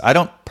business. I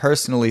don't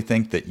personally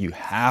think that you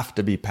have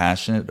to be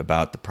passionate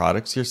about the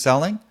products you're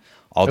selling,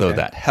 although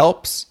that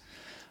helps.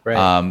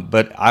 Right.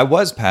 But I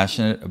was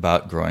passionate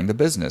about growing the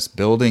business,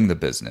 building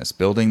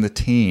the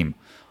team,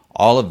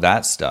 all of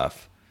that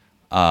stuff.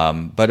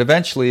 But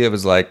eventually it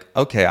was like,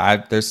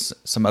 okay, there's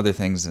some other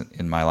things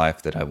in my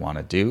life that I want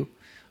to do.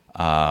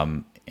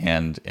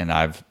 And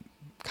I've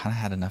kind of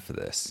had enough of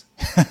this.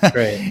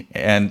 Right.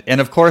 And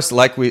of course,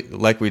 like we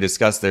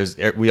discussed,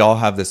 we all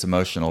have this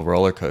emotional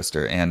roller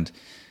coaster, and,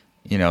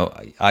 you know,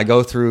 I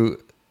go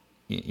through,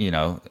 you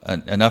know,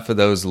 enough of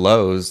those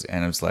lows,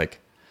 and it's like,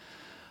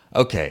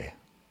 okay,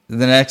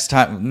 the next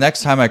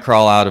time I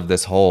crawl out of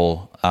this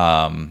hole,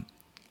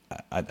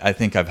 I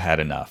think I've had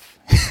enough.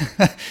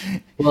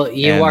 Well,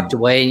 you walked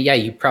away,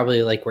 and you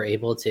probably were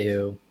able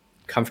to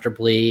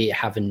comfortably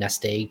have a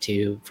nest egg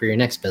for your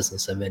next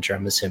business adventure.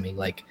 I'm assuming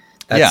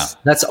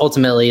that's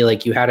ultimately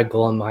you had a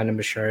goal in mind.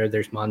 I'm sure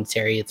there's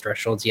monetary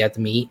thresholds you have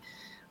to meet.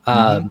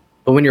 But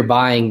when you're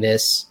buying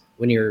this,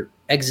 when you're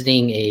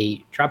exiting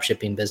a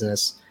dropshipping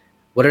business,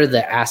 what are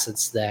the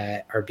assets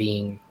that are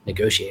being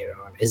negotiated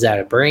on? Is that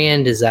a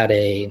brand? Is that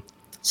a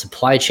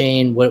supply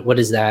chain? What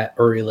is that?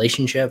 Or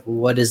relationship?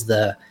 What is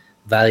the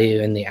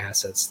value in the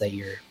assets that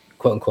you're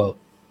quote unquote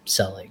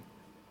selling?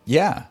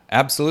 Yeah,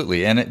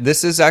 absolutely. And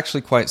this is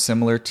actually quite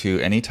similar to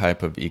any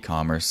type of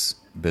e-commerce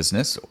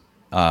business.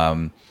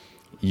 When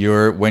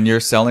you're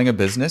selling a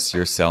business,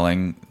 you're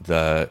selling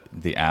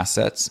the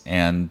assets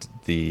and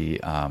the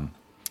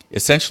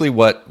essentially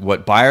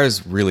what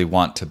buyers really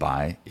want to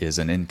buy is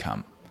an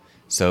income.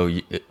 So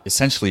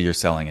essentially, you're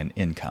selling an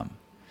income.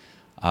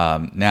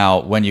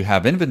 Now, when you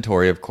have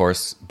inventory, of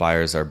course,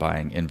 buyers are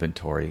buying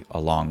inventory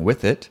along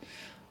with it.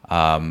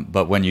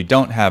 But when you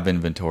don't have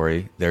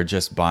inventory, they're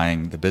just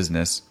buying the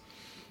business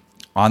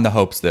on the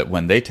hopes that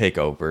when they take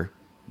over,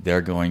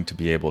 they're going to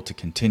be able to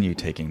continue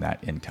taking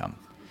that income.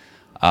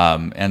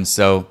 And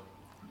so,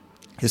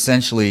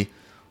 essentially,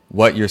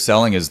 what you're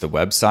selling is the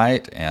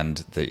website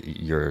and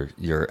your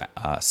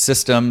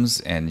systems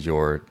and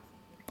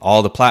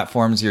all the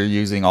platforms you're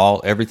using,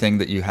 everything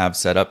that you have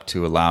set up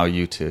to allow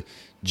you to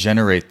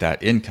generate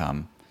that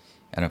income.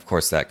 And of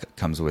course, that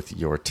comes with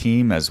your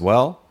team as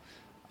well.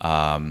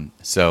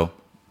 So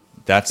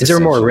that's Is there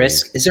more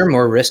risk? Is there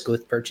more risk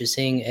with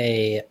purchasing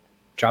a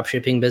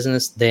dropshipping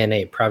business than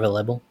a private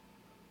label?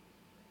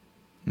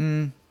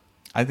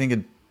 I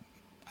think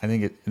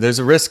there's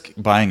a risk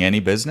buying any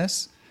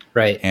business.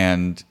 Right.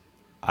 And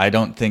I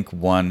don't think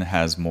one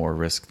has more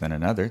risk than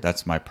another.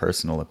 That's my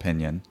personal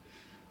opinion.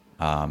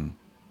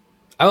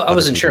 I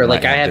wasn't sure. I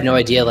have no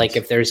idea,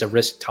 if there's a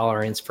risk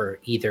tolerance for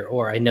either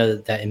or. I know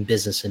that in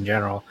business in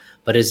general,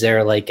 but is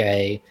there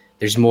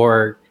there's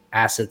more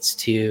assets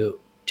to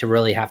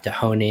really have to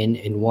hone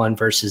in one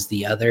versus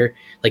the other?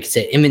 Like I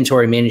said,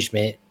 inventory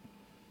management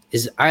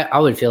I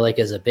would feel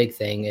is a big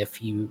thing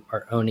if you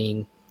are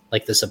owning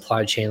the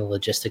supply chain, the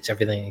logistics,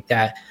 everything like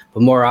that.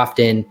 But more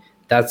often,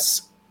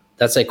 that's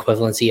the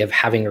equivalency of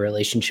having a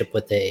relationship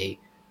with a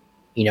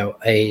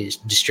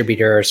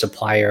distributor or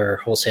supplier or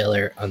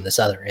wholesaler on this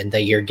other end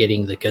that you're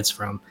getting the goods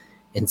from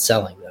and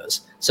selling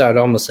those. So I'd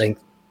almost think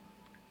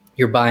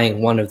you're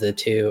buying one of the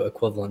two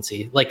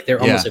equivalency, they're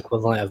almost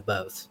equivalent of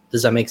both.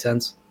 Does that make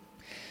sense?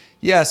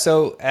 Yeah.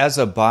 So as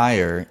a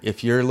buyer,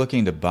 if you're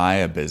looking to buy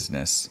a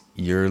business,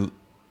 you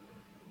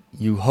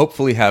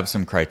hopefully have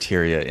some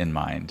criteria in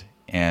mind,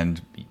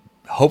 and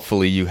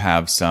hopefully you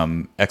have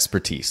some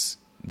expertise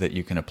that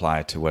you can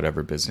apply to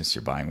whatever business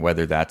you're buying,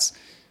 whether that's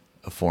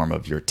a form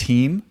of your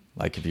team,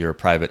 like if you're a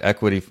private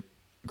equity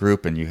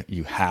group and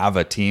you have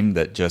a team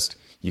that just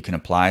you can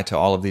apply to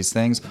all of these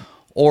things,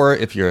 or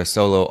if you're a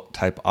solo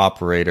type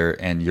operator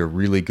and you're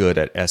really good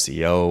at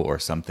SEO or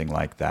something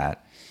like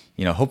that,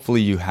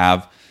 hopefully you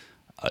have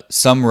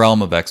some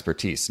realm of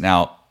expertise.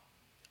 Now,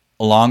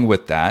 along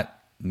with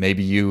that,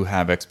 maybe you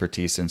have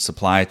expertise in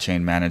supply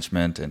chain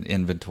management and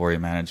inventory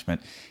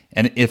management.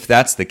 And if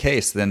that's the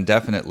case, then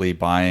definitely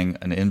buying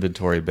an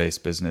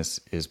inventory-based business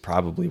is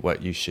probably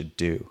what you should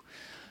do.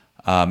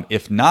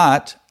 If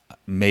not,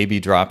 maybe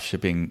drop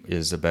shipping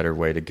is a better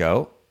way to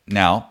go.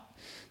 Now,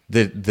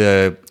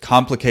 the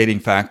complicating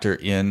factor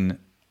in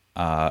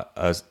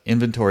a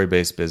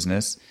inventory-based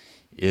business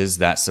is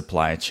that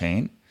supply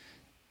chain.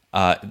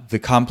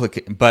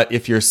 But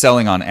if you're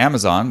selling on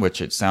Amazon,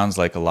 which it sounds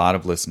like a lot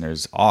of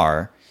listeners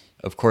are,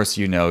 of course,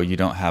 you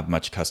don't have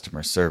much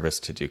customer service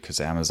to do because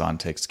Amazon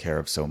takes care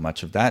of so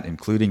much of that,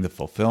 including the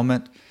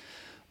fulfillment.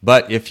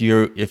 But if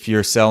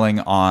you're selling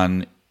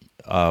on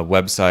a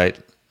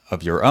website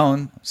of your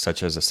own,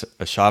 such as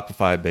a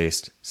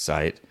Shopify-based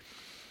site,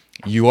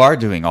 you are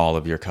doing all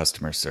of your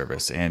customer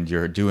service and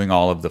you're doing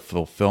all of the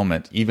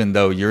fulfillment. Even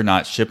though you're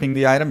not shipping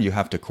the item, you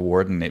have to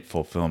coordinate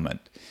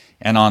fulfillment.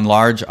 And on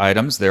large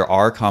items, there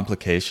are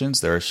complications,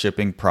 there are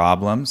shipping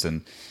problems,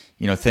 and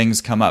things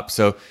come up.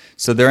 So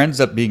there ends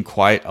up being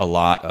quite a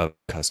lot of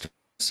customer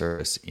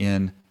service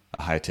in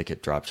a high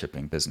ticket drop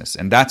shipping business.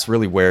 And that's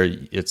really where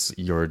it's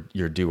your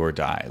do or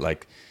die.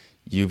 Like,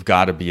 you've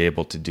got to be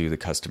able to do the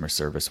customer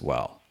service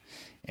well.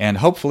 And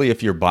hopefully,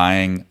 if you're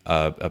buying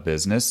a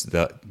business,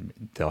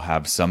 they'll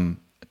have some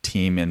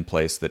team in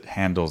place that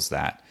handles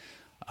that.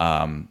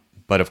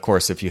 But of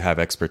course, if you have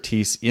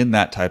expertise in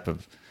that type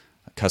of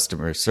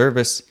customer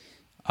service,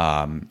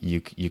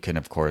 you can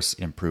of course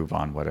improve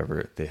on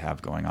whatever they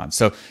have going on.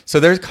 So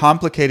there's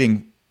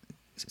complicating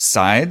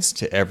sides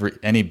to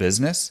any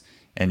business,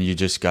 and you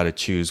just got to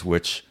choose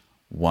which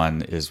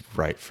one is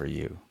right for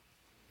you.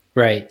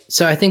 Right.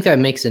 So I think that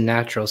makes a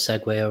natural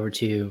segue over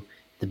to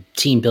the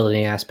team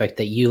building aspect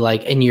that you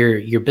like, and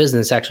your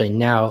business actually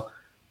now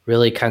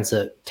really kind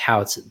of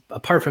touts,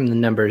 apart from the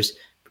numbers,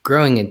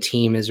 growing a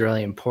team is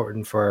really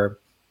important for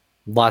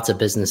lots of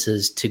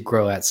businesses to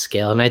grow at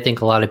scale. And I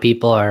think a lot of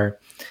people are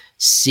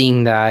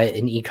seeing that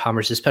in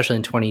e-commerce, especially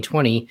in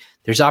 2020.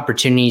 There's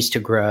opportunities to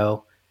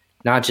grow,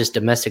 not just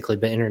domestically,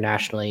 but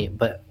internationally.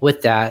 But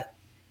with that,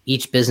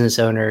 each business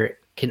owner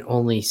can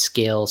only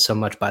scale so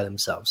much by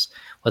themselves,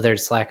 whether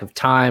it's lack of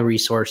time,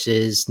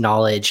 resources,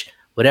 knowledge,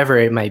 whatever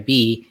it might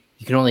be.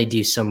 You can only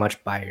do so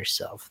much by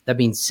yourself. That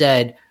being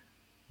said,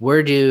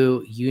 where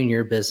do you and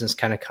your business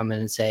kind of come in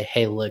and say,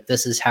 hey, look,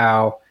 this is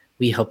how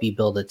we help you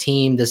build a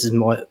team. This is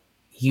what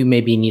you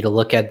maybe need to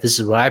look at. This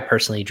is what I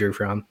personally drew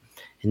from,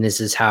 and this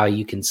is how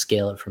you can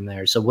scale it from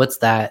there. So what's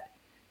that?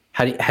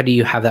 How do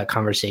you have that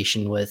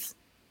conversation with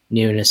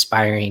new and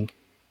aspiring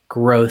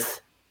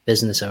growth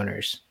business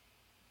owners?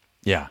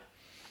 Yeah,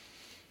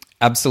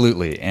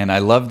 absolutely. And I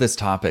love this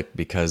topic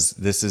because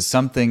this is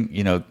something,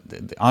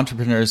 the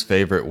entrepreneur's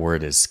favorite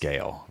word is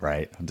scale,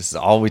 right? This is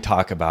all we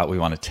talk about. We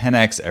want to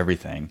 10x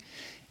everything.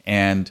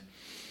 And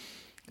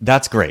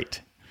that's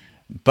great.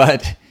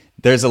 But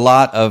there's a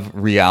lot of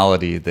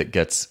reality that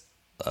gets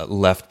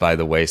left by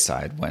the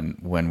wayside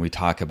when we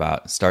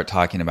start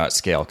talking about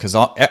scale. Because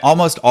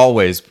almost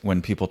always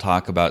when people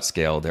talk about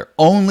scale, they're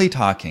only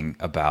talking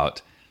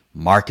about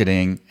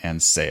marketing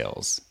and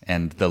sales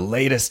and the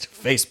latest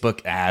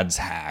Facebook ads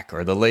hack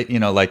or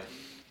like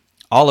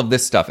all of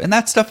this stuff. And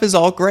that stuff is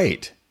all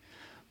great.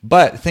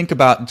 But think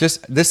about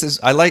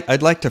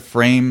I'd like to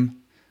frame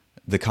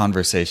the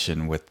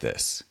conversation with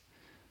this.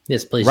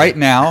 Yes, please. Right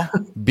now,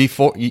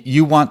 before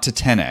you want to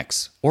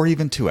 10x or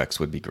even 2x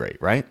would be great,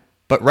 right?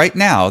 But right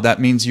now, that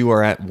means you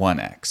are at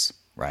 1x,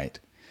 right?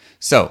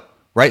 So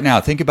right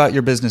now, think about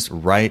your business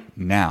right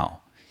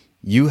now.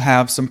 You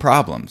have some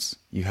problems,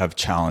 you have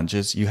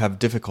challenges, you have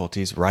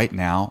difficulties right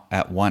now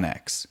at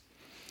 1x.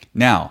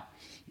 Now,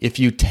 if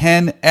you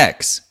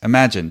 10x,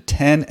 imagine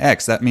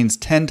 10x, that means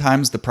 10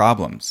 times the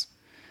problems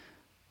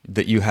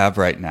that you have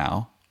right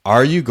now.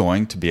 Are you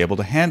going to be able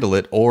to handle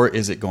it, or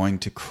is it going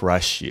to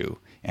crush you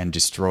and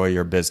destroy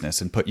your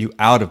business and put you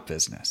out of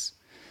business?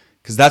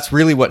 Because that's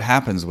really what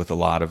happens with a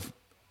lot of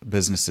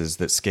businesses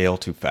that scale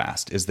too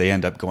fast, is they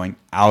end up going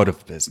out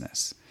of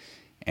business.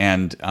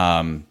 And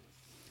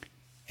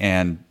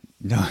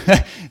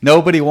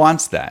nobody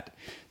wants that.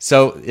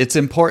 So it's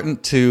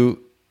important to,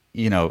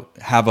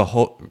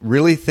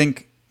 really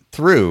think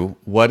through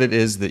what it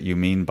is that you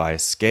mean by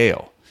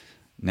scale.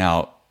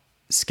 Now,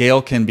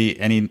 scale can be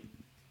any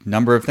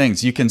number of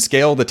things. You can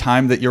scale the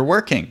time that you're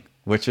working,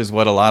 which is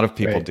what a lot of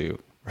people do,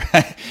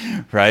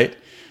 right?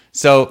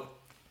 So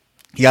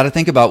you got to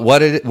think about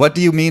what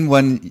do you mean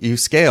when you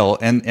scale,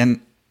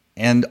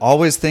 and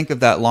always think of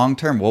that long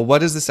term. Well, what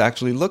does this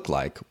actually look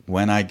like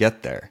when I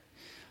get there?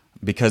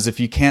 Because if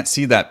you can't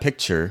see that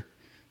picture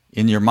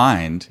in your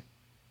mind,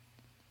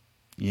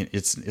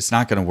 it's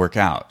not going to work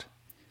out.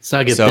 It's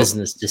not a good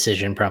business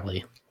decision,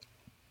 probably.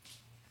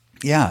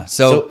 Yeah.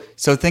 So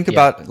think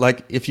about,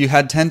 like, if you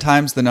had 10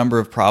 times the number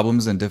of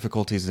problems and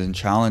difficulties and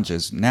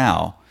challenges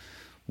now,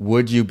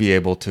 would you be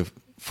able to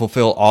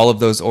fulfill all of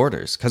those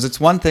orders? Because it's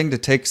one thing to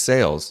take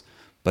sales,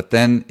 but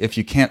then if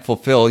you can't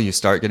fulfill, you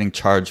start getting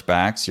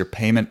chargebacks. Your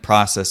payment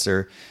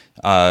processor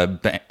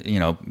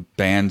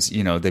bans,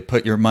 they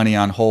put your money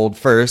on hold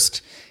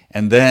first.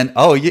 And then,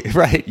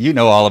 right,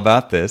 all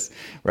about this,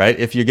 right?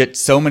 If you get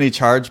so many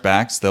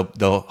chargebacks,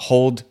 they'll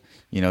hold,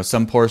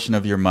 some portion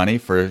of your money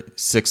for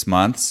 6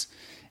 months.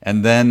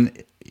 And then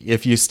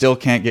if you still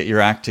can't get your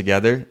act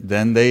together,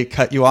 then they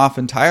cut you off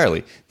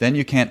entirely. Then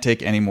you can't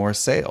take any more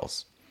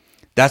sales.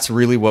 That's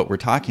really what we're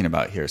talking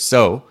about here.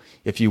 So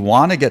if you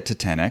want to get to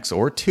 10x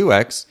or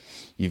 2x,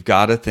 you've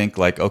got to think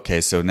like,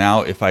 okay, so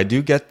now if I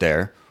do get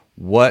there,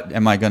 what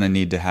am I going to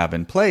need to have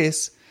in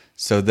place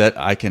so that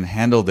I can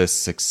handle this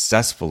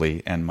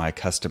successfully and my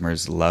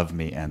customers love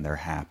me and they're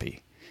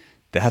happy?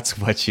 That's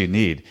what you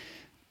need.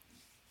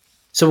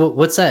 So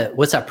what's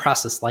that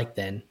process like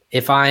then?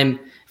 If I'm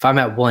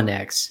at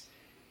 1x,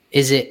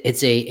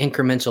 it's a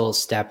incremental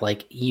step.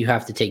 Like you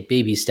have to take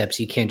baby steps.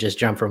 You can't just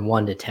jump from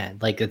 1 to 10.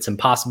 Like it's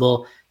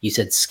impossible. You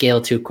said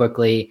scale too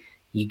quickly,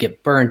 you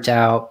get burnt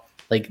out.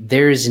 Like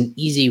there's an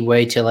easy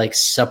way to like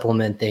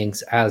supplement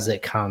things as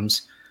it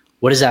comes.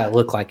 What does that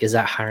look like? Is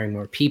that hiring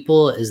more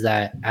people? Is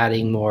that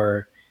adding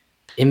more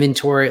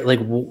inventory? Like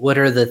what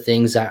are the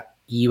things that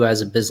you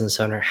as a business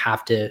owner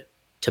have to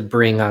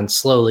bring on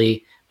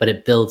slowly, but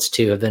it builds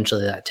to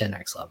eventually that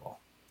 10x level?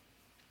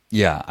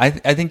 Yeah, I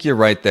think you're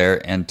right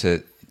there. And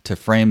to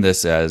frame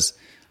this as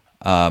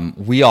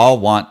we all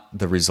want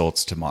the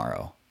results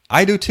tomorrow.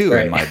 I do too,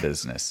 right, in my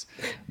business,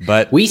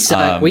 but we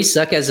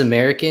suck as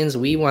Americans.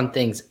 We want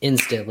things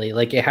instantly.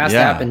 Like it has to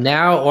happen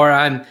now, or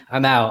I'm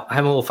out. I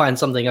will find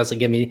something else to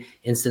give me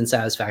instant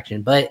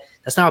satisfaction. But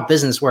that's not how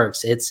business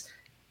works.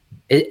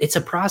 It's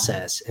a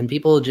process, and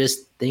people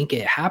just think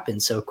it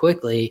happens so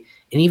quickly.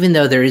 And even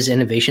though there is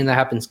innovation that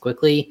happens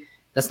quickly,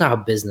 that's not how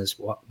business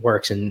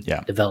works and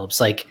develops.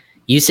 Like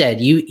you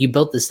said, you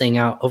built this thing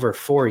out over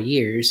 4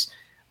 years.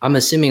 I'm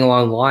assuming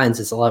along the lines,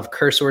 it's a lot of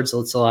curse words,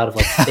 it's a lot of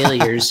like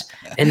failures.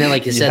 And then,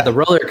 like you said, the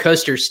roller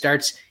coaster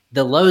starts,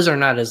 the lows are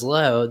not as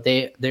low.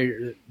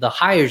 The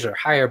highs are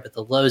higher, but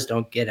the lows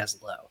don't get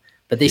as low,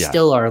 but they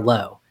still are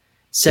low.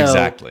 So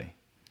exactly.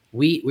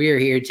 We are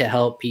here to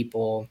help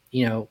people,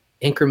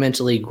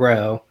 incrementally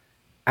grow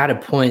at a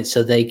point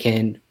so they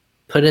can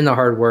put in the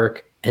hard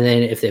work. And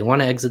then if they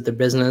want to exit their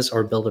business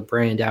or build a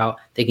brand out,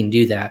 they can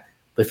do that.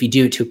 But if you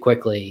do it too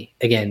quickly,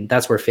 again,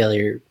 that's where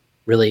failure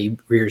really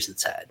rears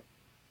its head.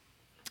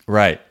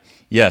 Right.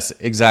 Yes,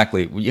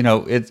 exactly.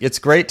 It's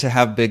great to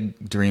have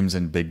big dreams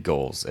and big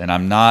goals, and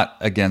I'm not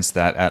against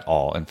that at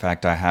all. In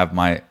fact, I have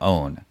my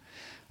own.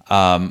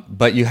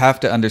 But you have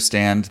to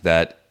understand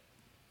that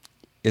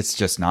it's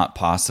just not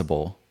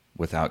possible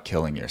without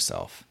killing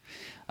yourself.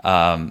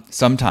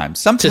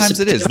 Sometimes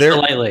it is.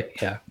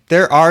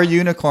 There are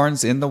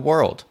unicorns in the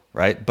world,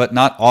 right? But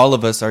not all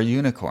of us are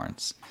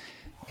unicorns.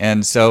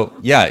 And so,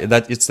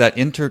 it's that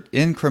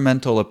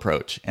incremental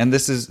approach. And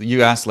this is,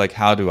 you asked, like,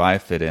 how do I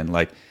fit in?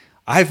 Like,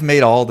 I've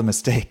made all the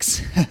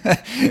mistakes.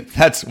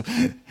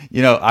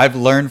 I've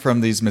learned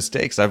from these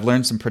mistakes. I've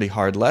learned some pretty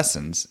hard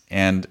lessons,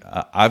 and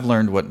I've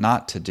learned what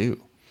not to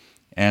do.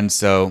 And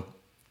so,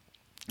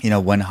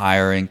 when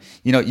hiring,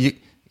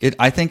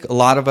 I think a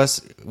lot of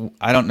us,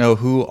 I don't know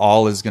who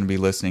all is going to be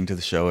listening to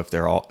the show, if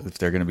they're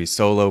going to be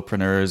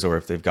solopreneurs or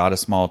if they've got a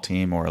small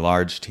team or a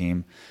large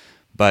team.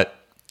 But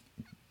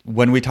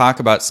when we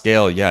talk about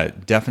scale,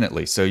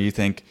 definitely. So you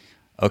think,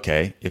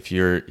 okay, if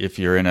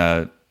you're in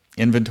a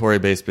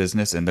inventory-based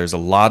business and there's a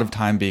lot of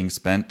time being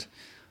spent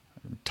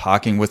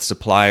talking with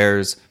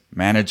suppliers,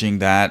 managing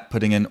that,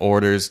 putting in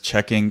orders,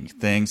 checking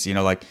things,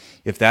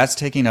 if that's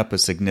taking up a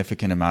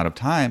significant amount of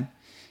time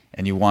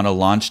and you want to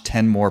launch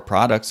 10 more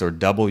products or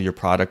double your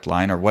product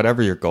line or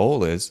whatever your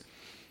goal is,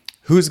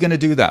 who's going to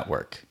do that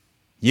work?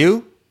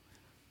 You?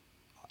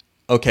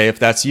 Okay, if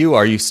that's you,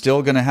 are you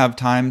still going to have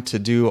time to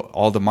do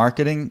all the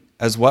marketing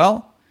as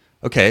well?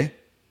 Okay,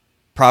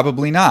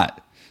 probably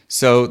not.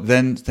 So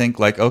then think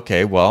like,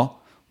 okay,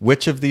 well,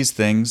 which of these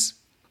things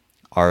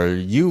are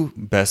you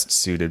best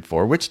suited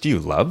for? Which do you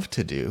love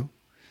to do?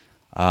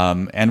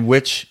 And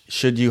which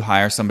should you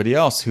hire somebody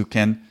else who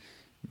can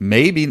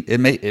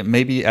it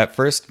may be at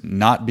first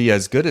not be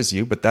as good as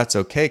you, but that's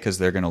okay because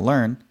they're going to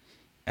learn.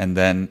 And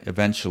then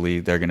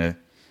eventually they're going to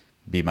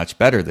be much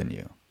better than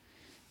you.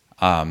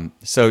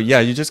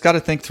 You just got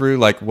to think through,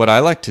 like, what I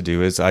like to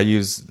do is I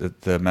use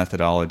the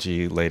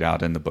methodology laid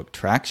out in the book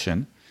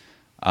Traction,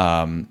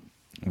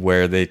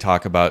 where they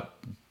talk about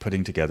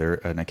putting together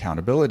an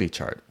accountability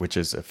chart, which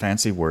is a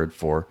fancy word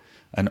for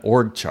an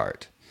org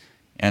chart.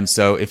 And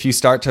so if you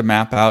start to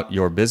map out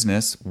your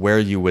business where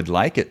you would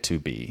like it to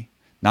be,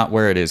 not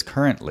where it is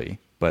currently,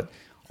 but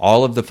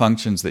all of the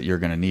functions that you're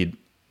going to need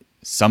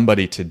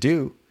somebody to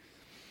do.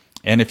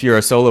 And if you're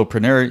a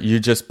solopreneur, you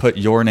just put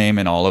your name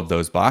in all of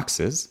those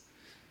boxes.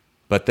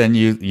 But then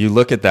you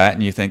look at that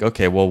and you think,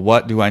 okay, well,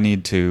 what do I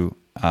need to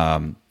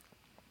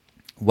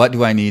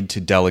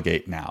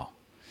delegate now?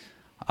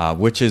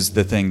 Which is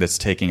the thing that's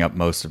taking up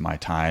most of my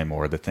time,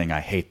 or the thing I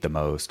hate the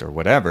most, or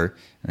whatever.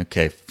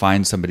 Okay,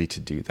 find somebody to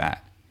do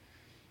that.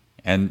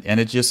 And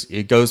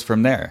it goes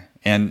from there.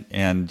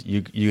 And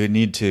you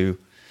need to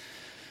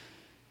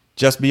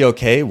just be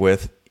okay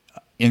with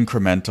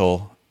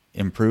incremental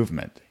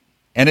improvement.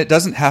 And it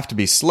doesn't have to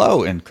be slow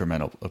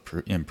incremental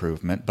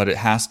improvement, but it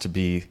has to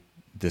be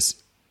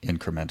this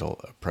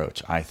incremental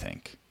approach, I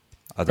think.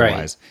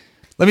 Otherwise,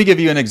 Let me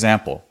give you an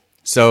example.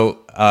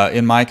 So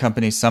in my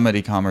company, Summit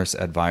E-commerce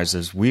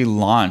Advisors, we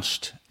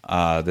launched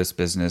this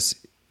business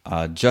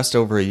just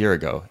over a year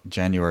ago,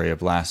 January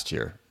of last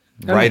year,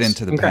 right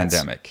into the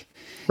pandemic.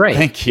 Right.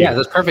 Thank you. Yeah,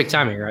 that's perfect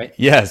timing, right?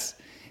 Yes.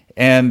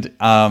 And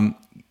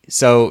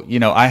so,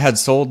 I had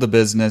sold the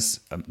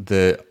business,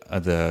 the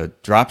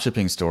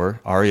dropshipping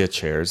store, Aria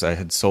Chairs. I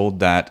had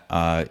sold that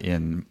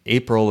in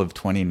April of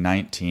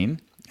 2019.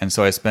 And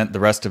so I spent the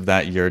rest of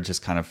that year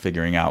just kind of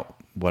figuring out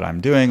what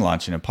I'm doing,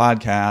 launching a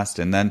podcast,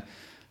 and then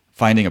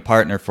finding a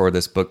partner for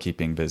this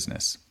bookkeeping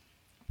business.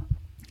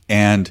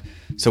 And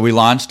so we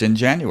launched in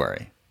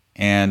January.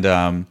 And,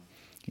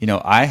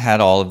 I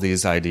had all of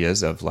these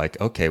ideas of like,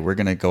 okay, we're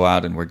going to go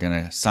out and we're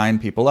going to sign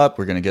people up.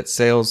 We're going to get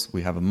sales.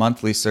 We have a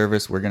monthly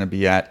service. We're going to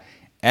be at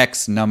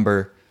X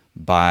number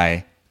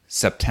by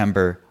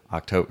September,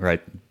 October,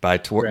 right? By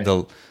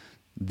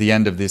the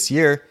end of this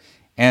year.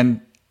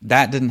 And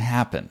that didn't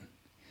happen.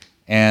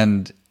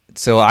 And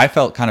so I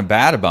felt kind of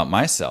bad about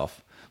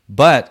myself.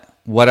 But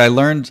what I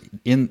learned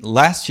in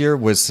last year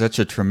was such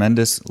a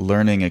tremendous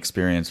learning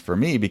experience for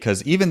me,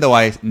 because even though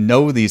I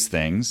know these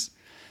things,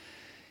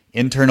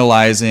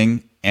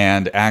 internalizing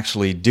and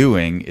actually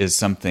doing is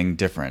something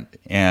different.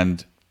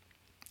 And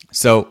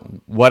so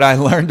what I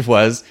learned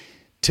was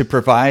to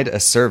provide a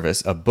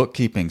service, a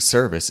bookkeeping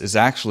service, is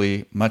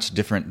actually much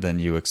different than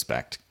you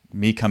expect.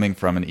 Me coming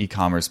from an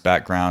e-commerce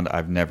background,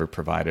 I've never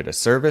provided a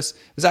service.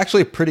 It was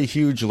actually a pretty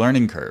huge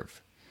learning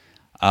curve.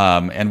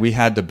 And we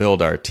had to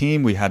build our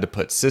team. We had to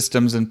put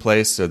systems in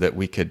place so that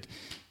we could,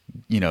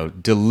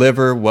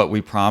 deliver what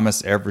we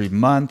promise every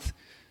month,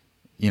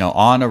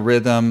 on a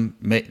rhythm,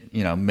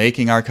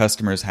 making our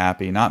customers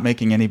happy, not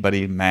making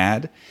anybody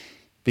mad.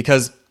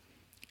 Because,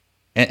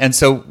 and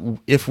so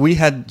if we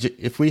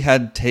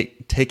had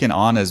taken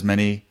on as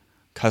many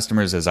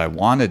customers as I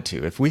wanted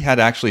to, if we had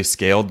actually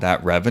scaled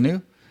that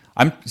revenue,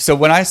 so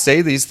when I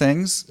say these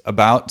things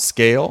about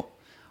scale,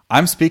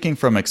 I'm speaking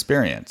from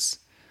experience.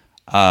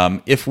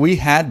 If we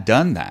had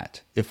done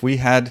that, if we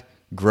had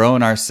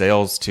grown our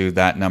sales to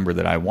that number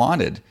that I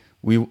wanted,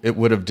 it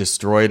would have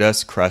destroyed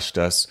us, crushed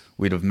us.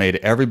 We'd have made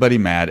everybody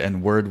mad,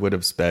 and word would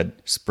have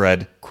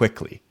spread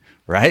quickly,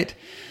 right?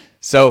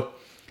 So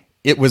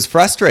it was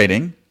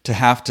frustrating to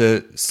have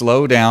to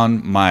slow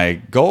down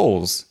my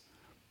goals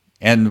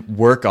and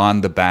work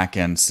on the back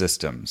end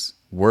systems,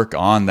 work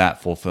on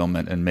that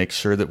fulfillment, and make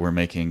sure that we're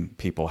making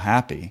people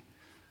happy.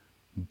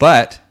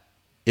 But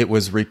it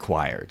was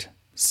required.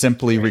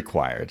 Simply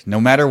required.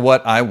 No matter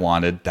what I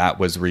wanted, that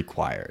was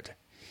required.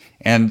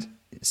 And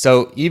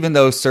so even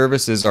though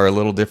services are a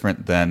little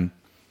different than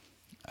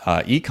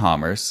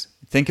e-commerce,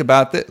 think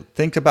about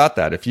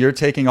that. If you're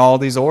taking all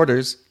these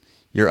orders,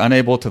 you're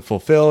unable to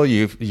fulfill,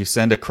 you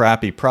send a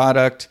crappy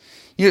product.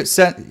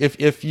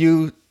 If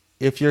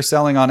you're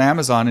selling on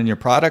Amazon and your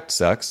product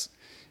sucks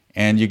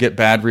and you get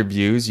bad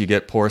reviews, you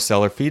get poor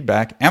seller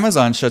feedback,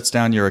 Amazon shuts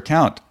down your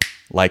account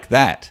like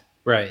that.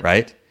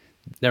 Right?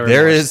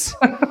 There is,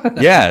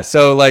 yeah.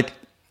 So like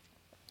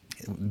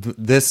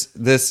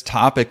this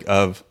topic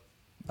of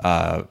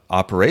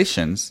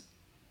operations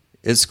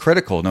is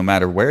critical no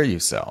matter where you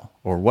sell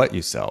or what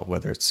you sell,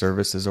 whether it's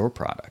services or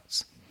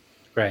products.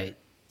 Right.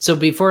 So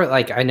before,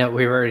 I know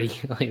we were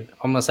already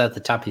almost at the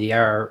top of the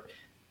hour.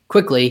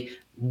 Quickly,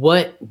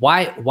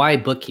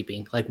 why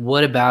bookkeeping?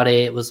 What about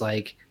it was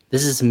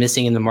this is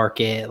missing in the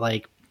market?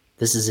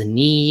 This is a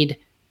need.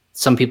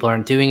 Some people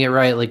aren't doing it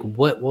right.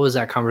 What was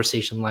that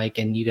conversation like?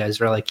 And you guys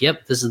were like,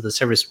 yep, this is the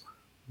service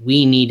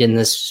we need in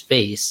this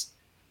space,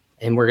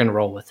 and we're going to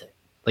roll with it.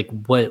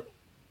 What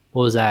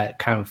was that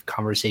kind of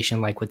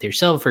conversation like with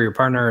yourself or your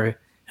partner or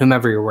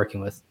whomever you're working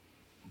with?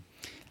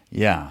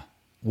 Yeah.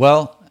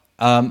 Well,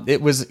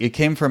 it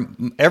came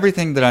from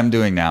everything that I'm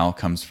doing now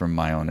comes from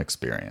my own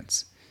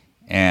experience.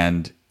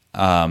 And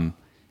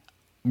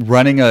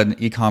running an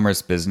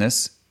e-commerce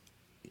business,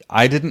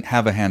 I didn't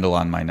have a handle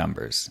on my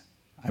numbers.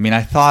 I mean,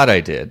 I thought I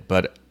did,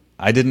 but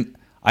I didn't.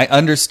 I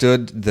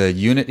understood the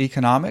unit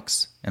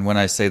economics. And when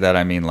I say that,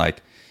 I mean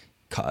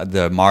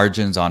the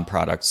margins on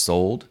products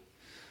sold.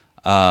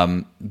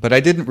 But I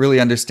didn't really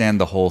understand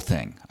the whole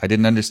thing. I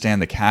didn't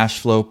understand the cash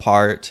flow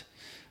part.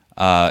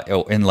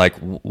 And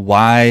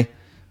why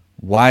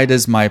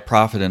does my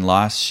profit and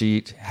loss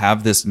sheet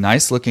have this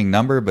nice looking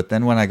number, but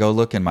then when I go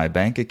look in my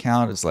bank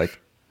account, it's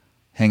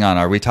hang on,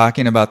 are we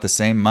talking about the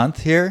same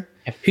month here?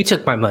 Who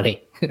took my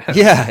money?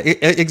 Yeah,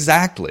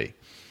 exactly.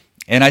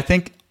 And I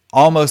think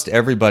almost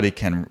everybody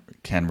can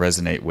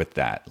resonate with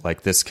that,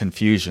 this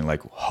confusion,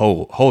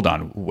 hold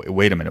on,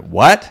 wait a minute,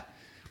 what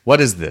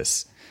is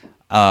this?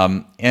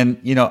 And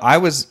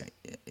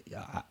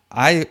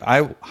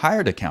I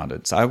hired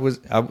accountants. It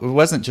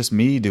wasn't just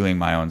me doing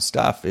my own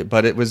stuff,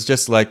 but it was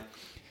just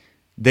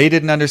they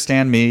didn't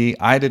understand me.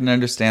 I didn't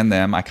understand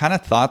them. I kind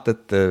of thought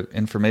that the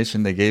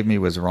information they gave me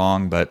was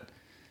wrong, but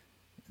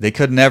they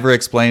could never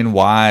explain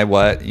why,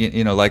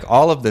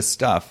 all of this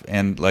stuff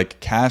and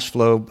cash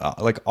flow,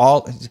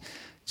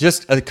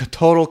 just a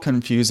total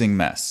confusing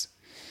mess.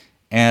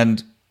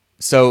 And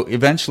so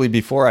eventually,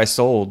 before I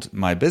sold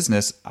my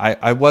business,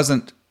 I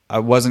wasn't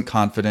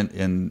confident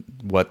in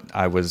what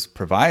I was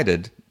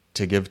provided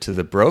to give to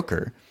the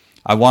broker.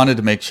 I wanted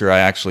to make sure I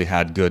actually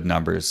had good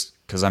numbers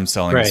because I'm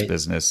selling this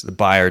business. The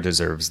buyer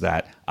deserves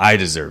that. I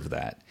deserve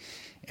that.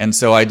 And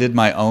so I did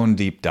my own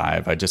deep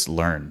dive. I just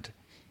learned.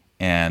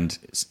 And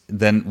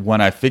then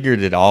when I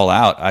figured it all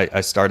out,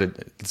 I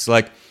started, it's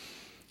like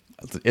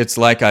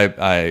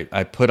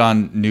I put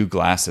on new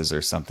glasses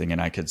or something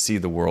and I could see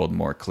the world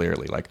more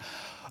clearly.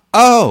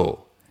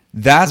 Oh,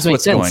 that's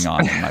what's going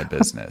on in my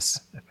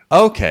business.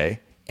 Okay.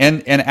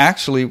 And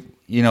actually,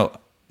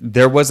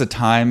 there was a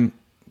time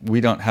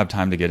we don't have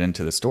time to get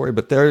into the story,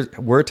 but there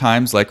were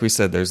times, like we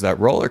said, there's that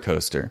roller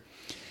coaster.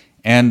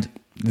 And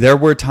there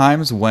were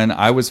times when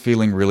I was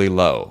feeling really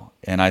low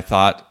and I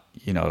thought,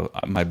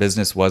 my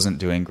business wasn't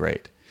doing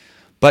great.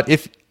 But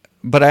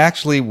I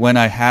actually, when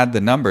I had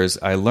the numbers,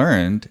 I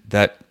learned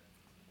that,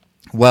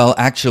 well,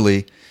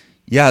 actually,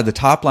 yeah, the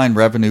top line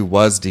revenue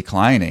was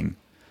declining,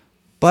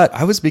 but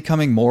I was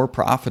becoming more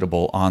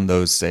profitable on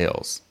those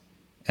sales.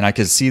 And I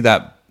could see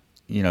that,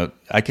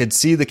 I could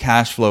see the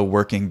cash flow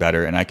working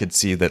better. And I could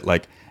see that,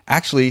 like,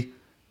 actually,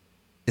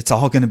 it's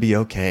all going to be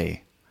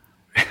okay.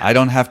 I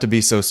don't have to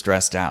be so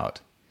stressed out.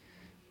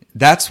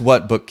 That's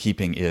what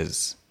bookkeeping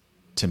is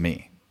to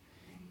me,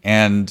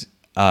 and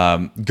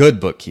good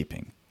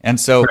bookkeeping. And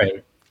so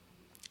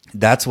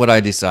that's what I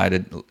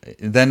decided.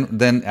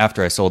 Then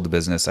after I sold the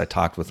business, I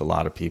talked with a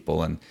lot of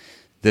people, and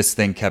this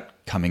thing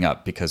kept coming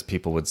up because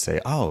people would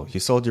say, "Oh, you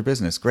sold your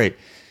business. Great.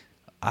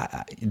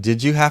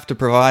 Did you have to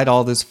provide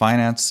all this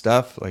finance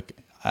stuff? Like,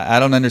 I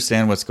don't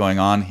understand what's going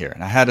on here."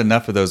 And I had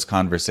enough of those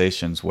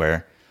conversations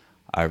where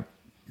I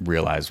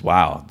realized,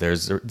 wow,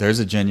 there's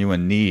a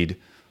genuine need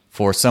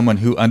for someone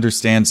who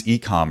understands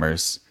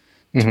e-commerce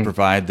to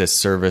provide this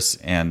service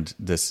and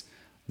this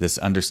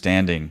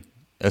understanding,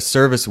 a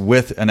service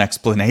with an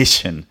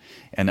explanation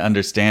and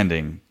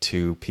understanding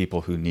to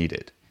people who need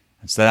it.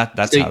 And so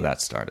that's how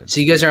that started.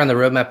 So you guys are on the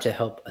roadmap to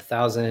help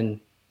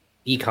 1,000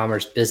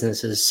 e-commerce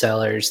businesses,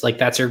 sellers. Like,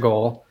 that's your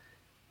goal.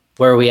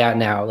 Where are we at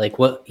now? Like,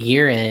 what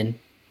year in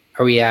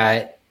are we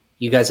at?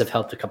 You guys have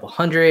helped a couple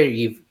hundred.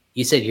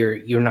 You said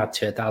you're not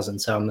to 1,000,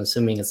 so I'm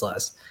assuming it's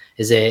less.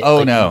 Is it?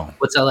 Oh, no.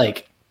 What's that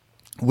like?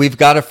 We've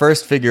got to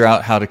first figure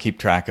out how to keep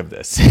track of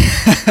this.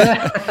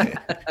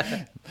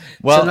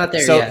 Well, so not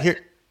there yet. Here,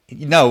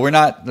 no, we're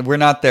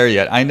not there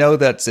yet. I know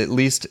that's at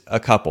least a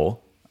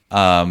couple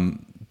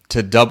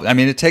to double. I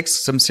mean, it takes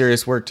some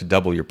serious work to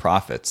double your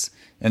profits.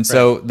 And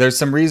so there's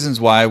some reasons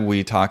why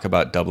we talk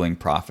about doubling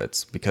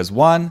profits, because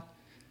one,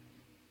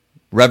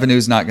 revenue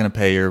is not going to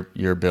pay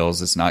your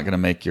bills. It's not going to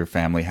make your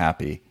family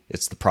happy.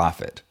 It's the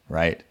profit,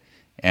 right?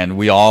 And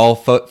we all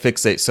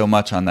fixate so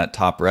much on that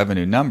top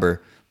revenue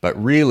number,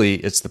 but really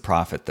it's the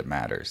profit that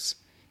matters.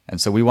 And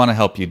so we want to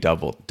help you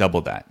double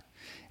that.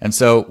 And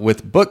so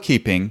with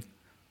bookkeeping,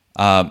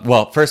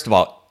 well, first of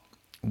all,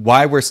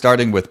 why we're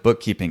starting with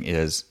bookkeeping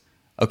is,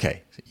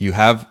 okay, you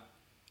have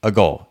a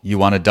goal. You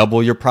want to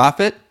double your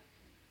profit.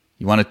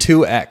 You want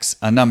to 2x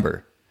a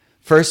number.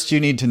 First, you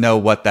need to know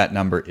what that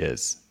number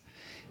is.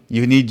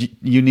 You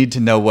need to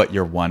know what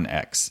your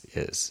 1x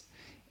is.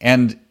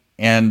 And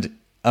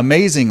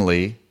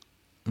amazingly,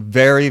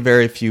 very,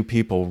 very few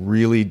people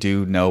really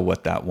do know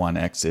what that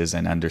 1x is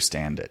and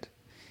understand it.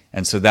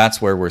 And so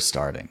that's where we're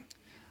starting.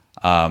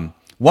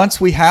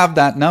 Once we have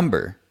that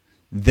number,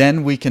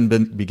 then we can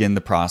begin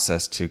the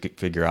process to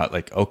figure out,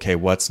 like, okay,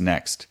 what's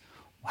next?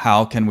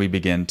 How can we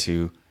begin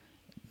to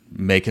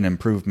make an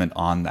improvement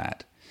on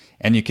that?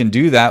 And you can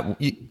do that.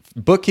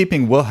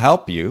 Bookkeeping will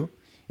help you.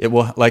 It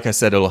will, like I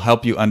said, it'll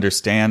help you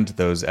understand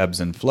those ebbs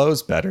and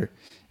flows better.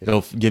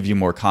 It'll give you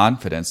more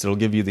confidence. It'll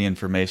give you the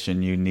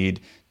information you need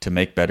to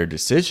make better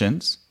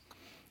decisions.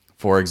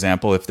 For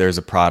example, if there's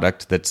a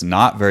product that's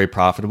not very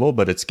profitable,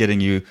 but it's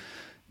getting you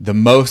the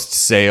most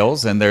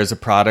sales, and there's a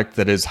product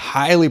that is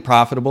highly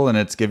profitable and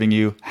it's giving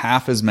you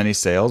half as many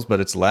sales, but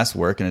it's less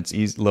work and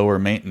it's lower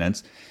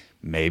maintenance,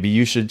 maybe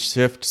you should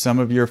shift some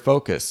of your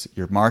focus,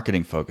 your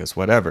marketing focus,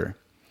 whatever.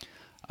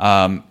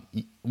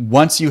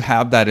 Once you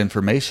have that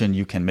information,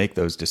 you can make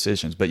those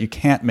decisions, but you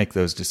can't make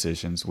those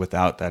decisions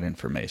without that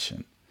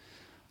information.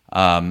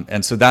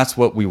 And so that's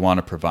what we want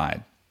to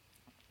provide.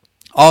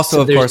 Also,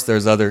 so of course,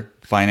 there's other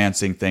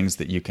financing things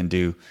that you can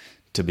do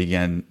to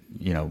begin,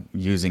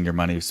 using your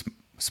money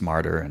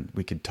smarter, and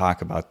we could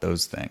talk about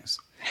those things.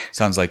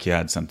 Sounds like you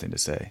had something to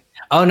say.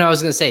 Oh, no, I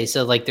was going to say,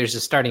 so like there's a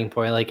starting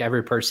point, like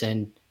every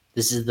person,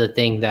 this is the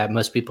thing that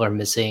most people are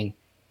missing.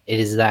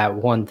 It is that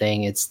one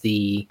thing. It's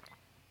the,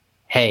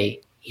 hey,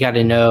 you got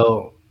to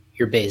know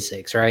your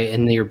basics, right?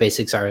 And your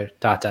basics are ...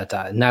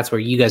 And that's where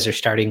you guys are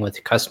starting with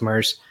the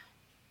customers.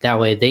 That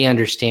way they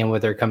understand where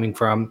they're coming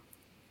from.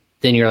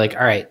 Then you're like,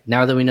 all right,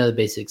 now that we know the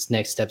basics,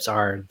 next steps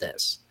are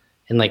this.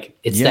 And like,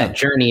 it's that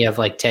journey of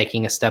like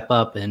taking a step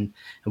up and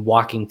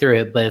walking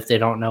through it. But if they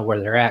don't know where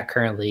they're at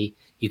currently,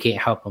 you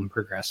can't help them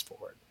progress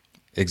forward.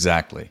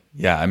 Exactly.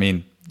 Yeah. I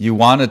mean, you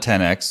want a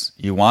 10x,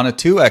 you want a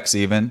 2x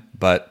even,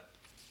 but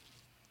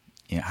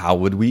how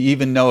would we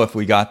even know if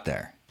we got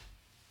there?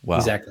 Well,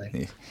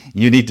 exactly.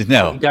 You need to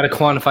know. You got to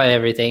quantify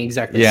everything.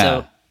 Exactly.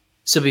 Yeah.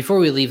 So before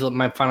we leave,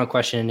 my final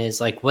question is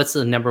like, what's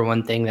the number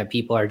one thing that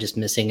people are just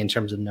missing in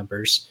terms of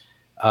numbers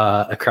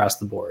across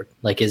the board?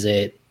 Like, is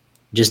it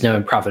just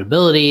knowing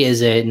profitability?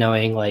 Is it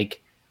knowing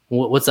like,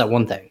 what's that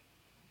one thing?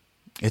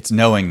 It's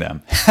knowing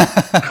them.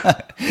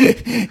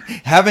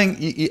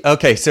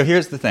 Okay, so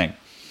here's the thing.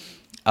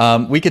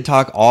 We could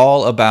talk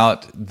all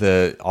about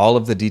all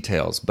of the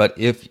details, but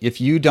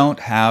if you don't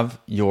have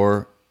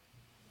your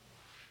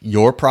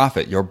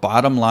profit, your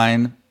bottom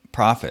line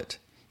profit,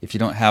 if you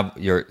don't have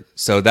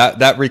so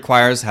that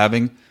requires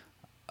having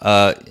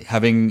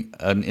having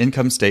an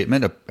income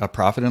statement, a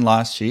profit and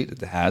loss sheet.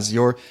 It has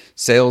your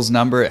sales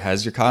number, it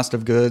has your cost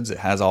of goods, it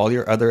has all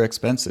your other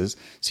expenses.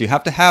 So you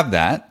have to have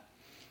that.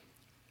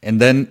 And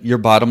then your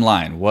bottom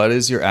line, what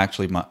is your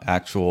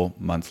actual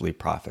monthly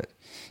profit?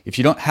 If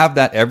you don't have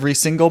that every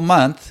single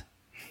month,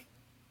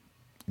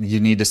 you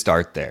need to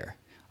start there.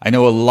 I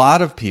know a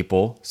lot of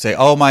people say,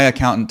 oh, my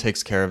accountant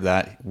takes care of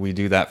that. We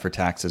do that for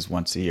taxes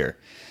once a year.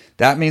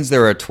 That means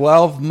there are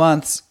 12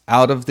 months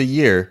out of the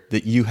year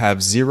that you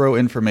have zero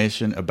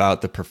information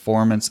about the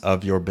performance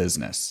of your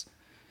business.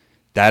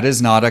 That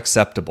is not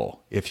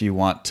acceptable if you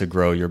want to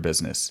grow your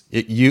business.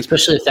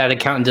 Especially if that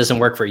accountant doesn't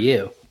work for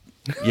you.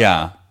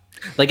 Yeah.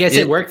 Like I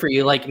said, work for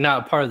you, like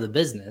not a part of the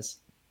business.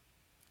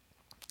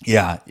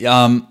 Yeah.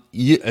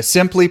 You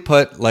simply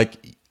put, like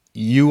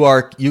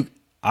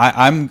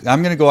I'm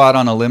going to go out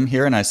on a limb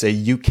here and I say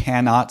you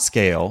cannot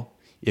scale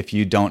if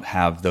you don't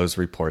have those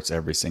reports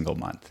every single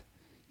month.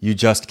 You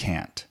just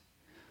can't.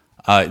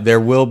 There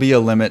will be a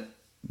limit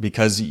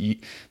because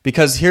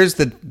here's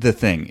the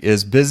thing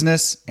is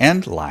business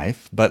and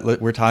life,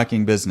 but we're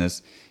talking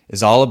business,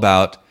 is all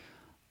about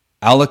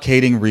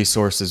allocating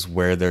resources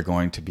where they're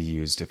going to be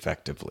used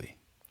effectively.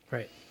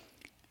 Right.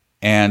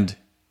 And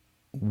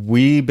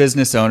we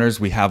business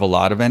owners, we have a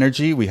lot of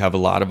energy, we have a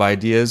lot of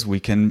ideas, we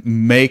can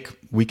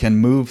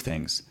move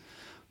things.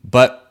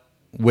 But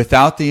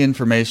without the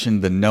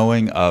information, the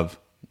knowing of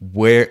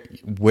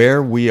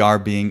where we are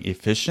being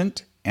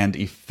efficient and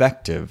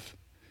effective,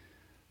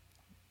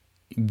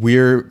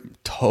 we're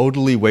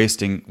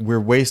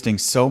wasting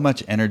so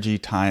much energy,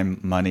 time,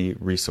 money,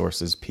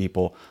 resources,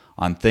 people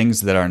on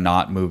things that are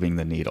not moving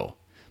the needle.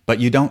 But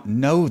you don't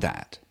know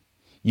that.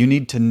 You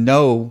need to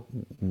know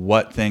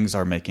what things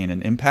are making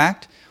an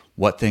impact,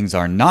 what things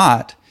are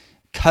not,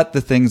 cut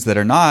the things that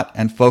are not,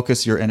 and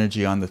focus your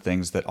energy on the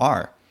things that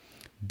are.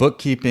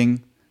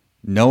 Bookkeeping,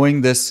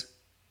 knowing this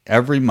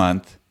every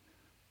month,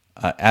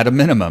 at a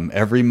minimum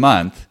every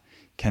month,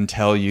 can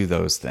tell you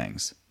those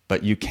things.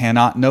 But you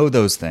cannot know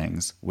those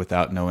things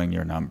without knowing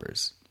your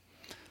numbers.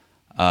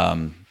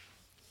 I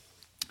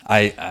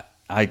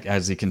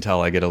as you can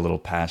tell, I get a little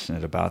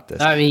passionate about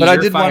this. I mean, but I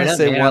did want to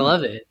say I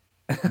love it.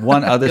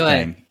 One other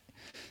thing.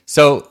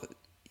 So,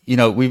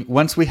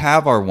 once we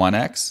have our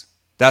 1X,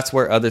 that's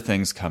where other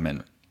things come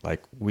in.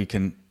 Like we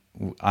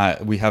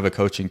have a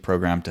coaching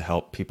program to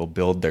help people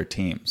build their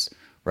teams,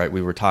 right?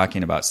 We were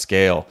talking about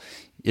scale.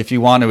 If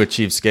you want to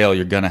achieve scale,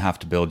 you're going to have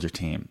to build your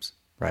teams,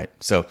 right?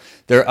 So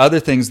there are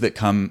other things that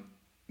come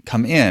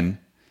in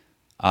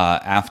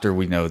after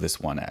we know this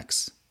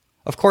 1X.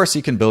 Of course,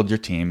 you can build your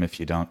team if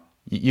you don't.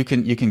 You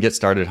can get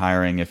started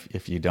hiring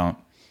if you don't.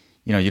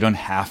 You don't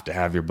have to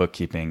have your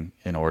bookkeeping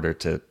in order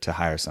to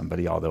hire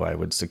somebody, although I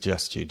would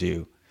suggest you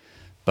do.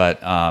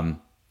 But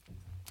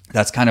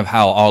that's kind of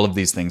how all of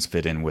these things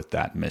fit in with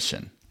that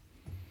mission.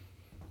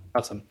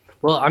 Awesome.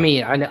 Well, I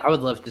mean, I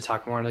would love to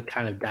talk more and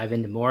kind of dive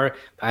into more,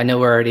 but I know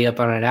we're already up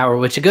on an hour,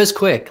 which it goes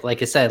quick.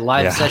 Like I said,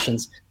 live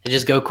sessions, they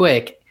just go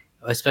quick,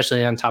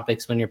 especially on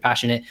topics when you're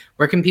passionate.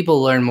 Where can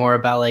people learn more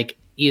about like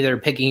either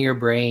picking your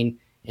brain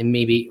and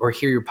maybe, or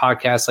hear your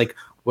podcast? Like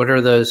where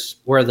are those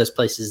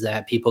places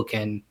that people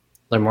can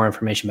learn more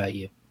information about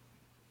you?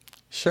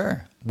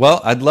 Sure.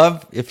 Well, I'd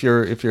love if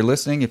you're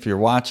listening, if you're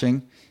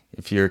watching,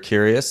 if you're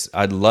curious,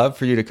 I'd love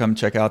for you to come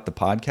check out the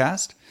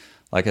podcast.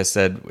 Like I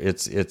said,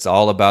 it's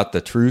all about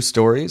the true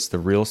stories, the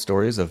real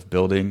stories of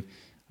building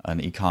an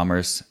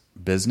e-commerce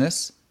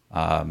business.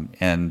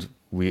 And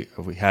we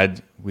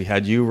had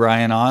you,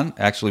 Ryan, on.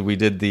 Actually, we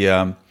did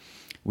an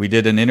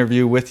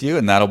interview with you,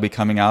 and that'll be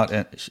coming out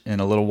in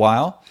a little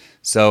while.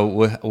 So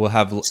we'll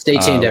have. Stay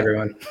tuned,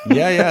 everyone.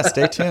 Yeah,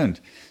 stay tuned.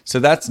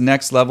 So that's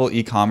Next Level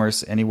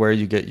E-commerce. Anywhere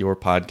you get your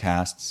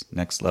podcasts,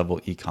 Next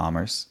Level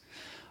E-commerce.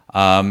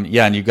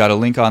 And you've got a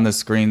link on the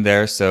screen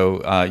there,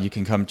 so you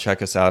can come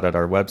check us out at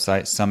our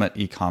website,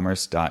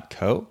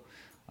 summitecommerce.co.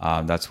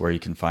 That's where you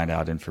can find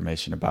out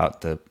information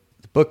about the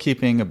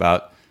bookkeeping,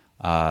 about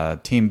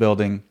team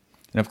building.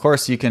 And of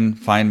course, you can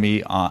find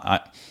me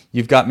on,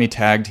 you've got me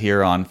tagged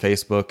here on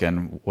Facebook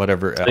and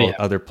whatever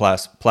other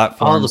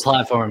platforms. All the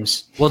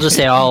platforms. We'll just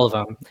say all of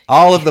them.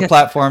 All of the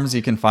platforms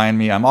you can find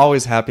me. I'm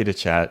always happy to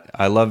chat.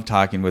 I love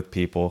talking with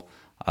people.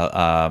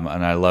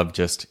 And I love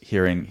just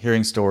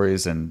hearing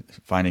stories and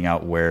finding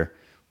out where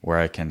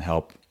I can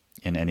help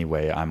in any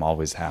way. I'm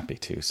always happy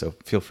to. So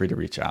feel free to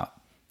reach out.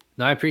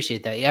 No, I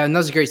appreciate that. Yeah, and that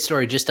was a great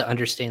story just to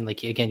understand,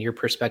 like, again, your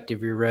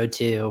perspective, your road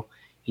to,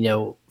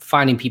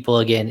 finding people,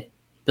 again,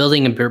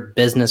 building a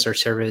business or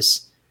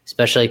service,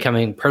 especially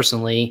coming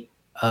personally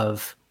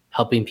of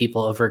helping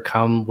people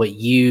overcome what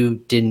you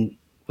didn't,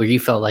 where you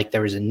felt like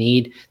there was a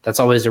need. That's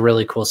always a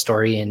really cool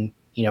story and,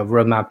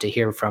 roadmap to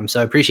hear from. So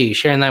I appreciate you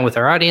sharing that with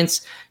our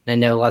audience. And I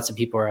know lots of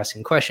people are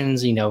asking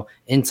questions,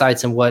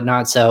 insights and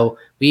whatnot. So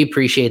we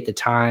appreciate the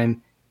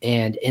time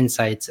and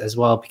insights as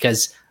well,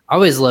 because I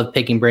always love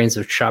picking brains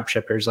of shop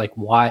shippers. Like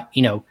why,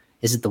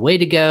 is it the way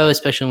to go,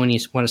 especially when you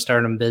want to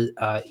start on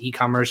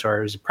e-commerce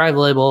or as a private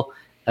label?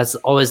 That's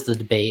always the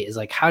debate is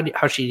like, how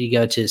should you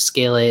go to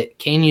scale it?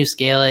 Can you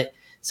scale it?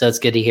 So it's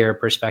good to hear a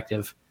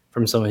perspective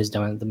from someone who's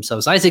done it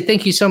themselves. Isaac,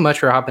 thank you so much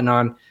for hopping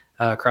on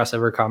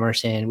Crossover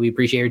Commerce, and we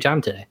appreciate your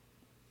time today.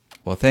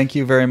 Well, thank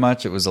you very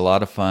much. It was a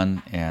lot of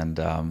fun, and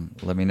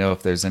let me know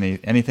if there's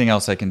anything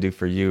else I can do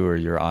for you or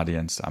your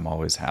audience. I'm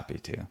always happy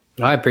to.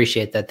 I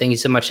appreciate that. Thank you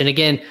so much. And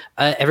again,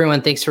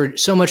 everyone, thanks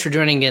so much for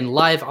joining in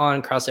live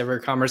on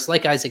Crossover Commerce.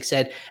 Like Isaac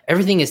said,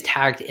 everything is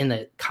tagged in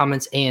the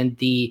comments and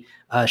the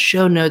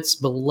show notes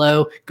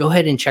below. Go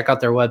ahead and check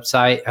out their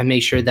website. I made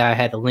sure that I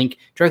had a link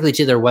directly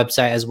to their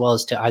website as well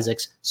as to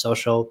Isaac's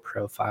social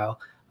profile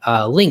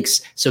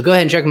links. So go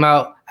ahead and check them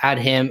out, add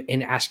him,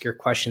 and ask your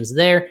questions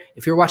there.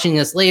 If you're watching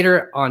this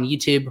later on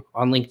YouTube,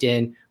 on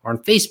LinkedIn, or on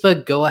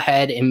Facebook, go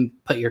ahead and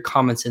put your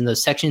comments in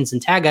those sections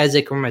and tag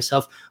Isaac or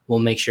myself. We'll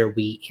make sure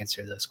we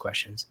answer those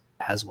questions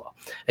as well.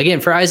 Again,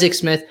 for Isaac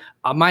Smith,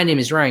 my name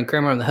is Ryan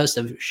Kramer. I'm the host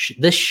of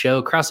this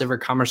show, Crossover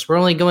Commerce. We're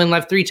only going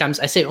live 3 times.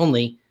 I say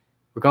only.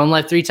 We're going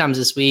live 3 times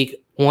this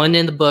week. 1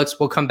 in the books.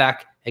 We'll come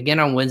back again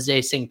on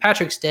Wednesday, St.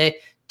 Patrick's Day,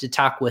 to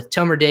talk with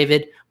Tomer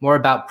David more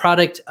about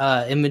product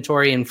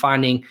inventory and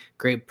finding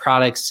great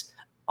products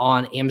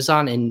on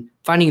Amazon and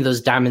finding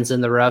those diamonds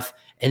in the rough.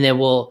 And then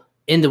we'll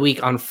end the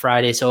week on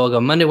Friday. So we'll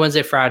go Monday,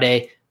 Wednesday,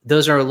 Friday.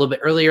 Those are a little bit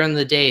earlier in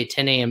the day,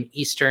 10 a.m.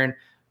 Eastern,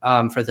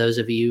 for those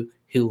of you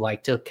who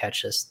like to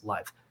catch us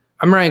live.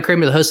 I'm Ryan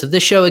Kramer, the host of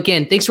this show.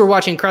 Again, thanks for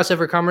watching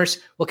Crossover Commerce.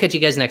 We'll catch you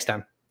guys next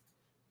time.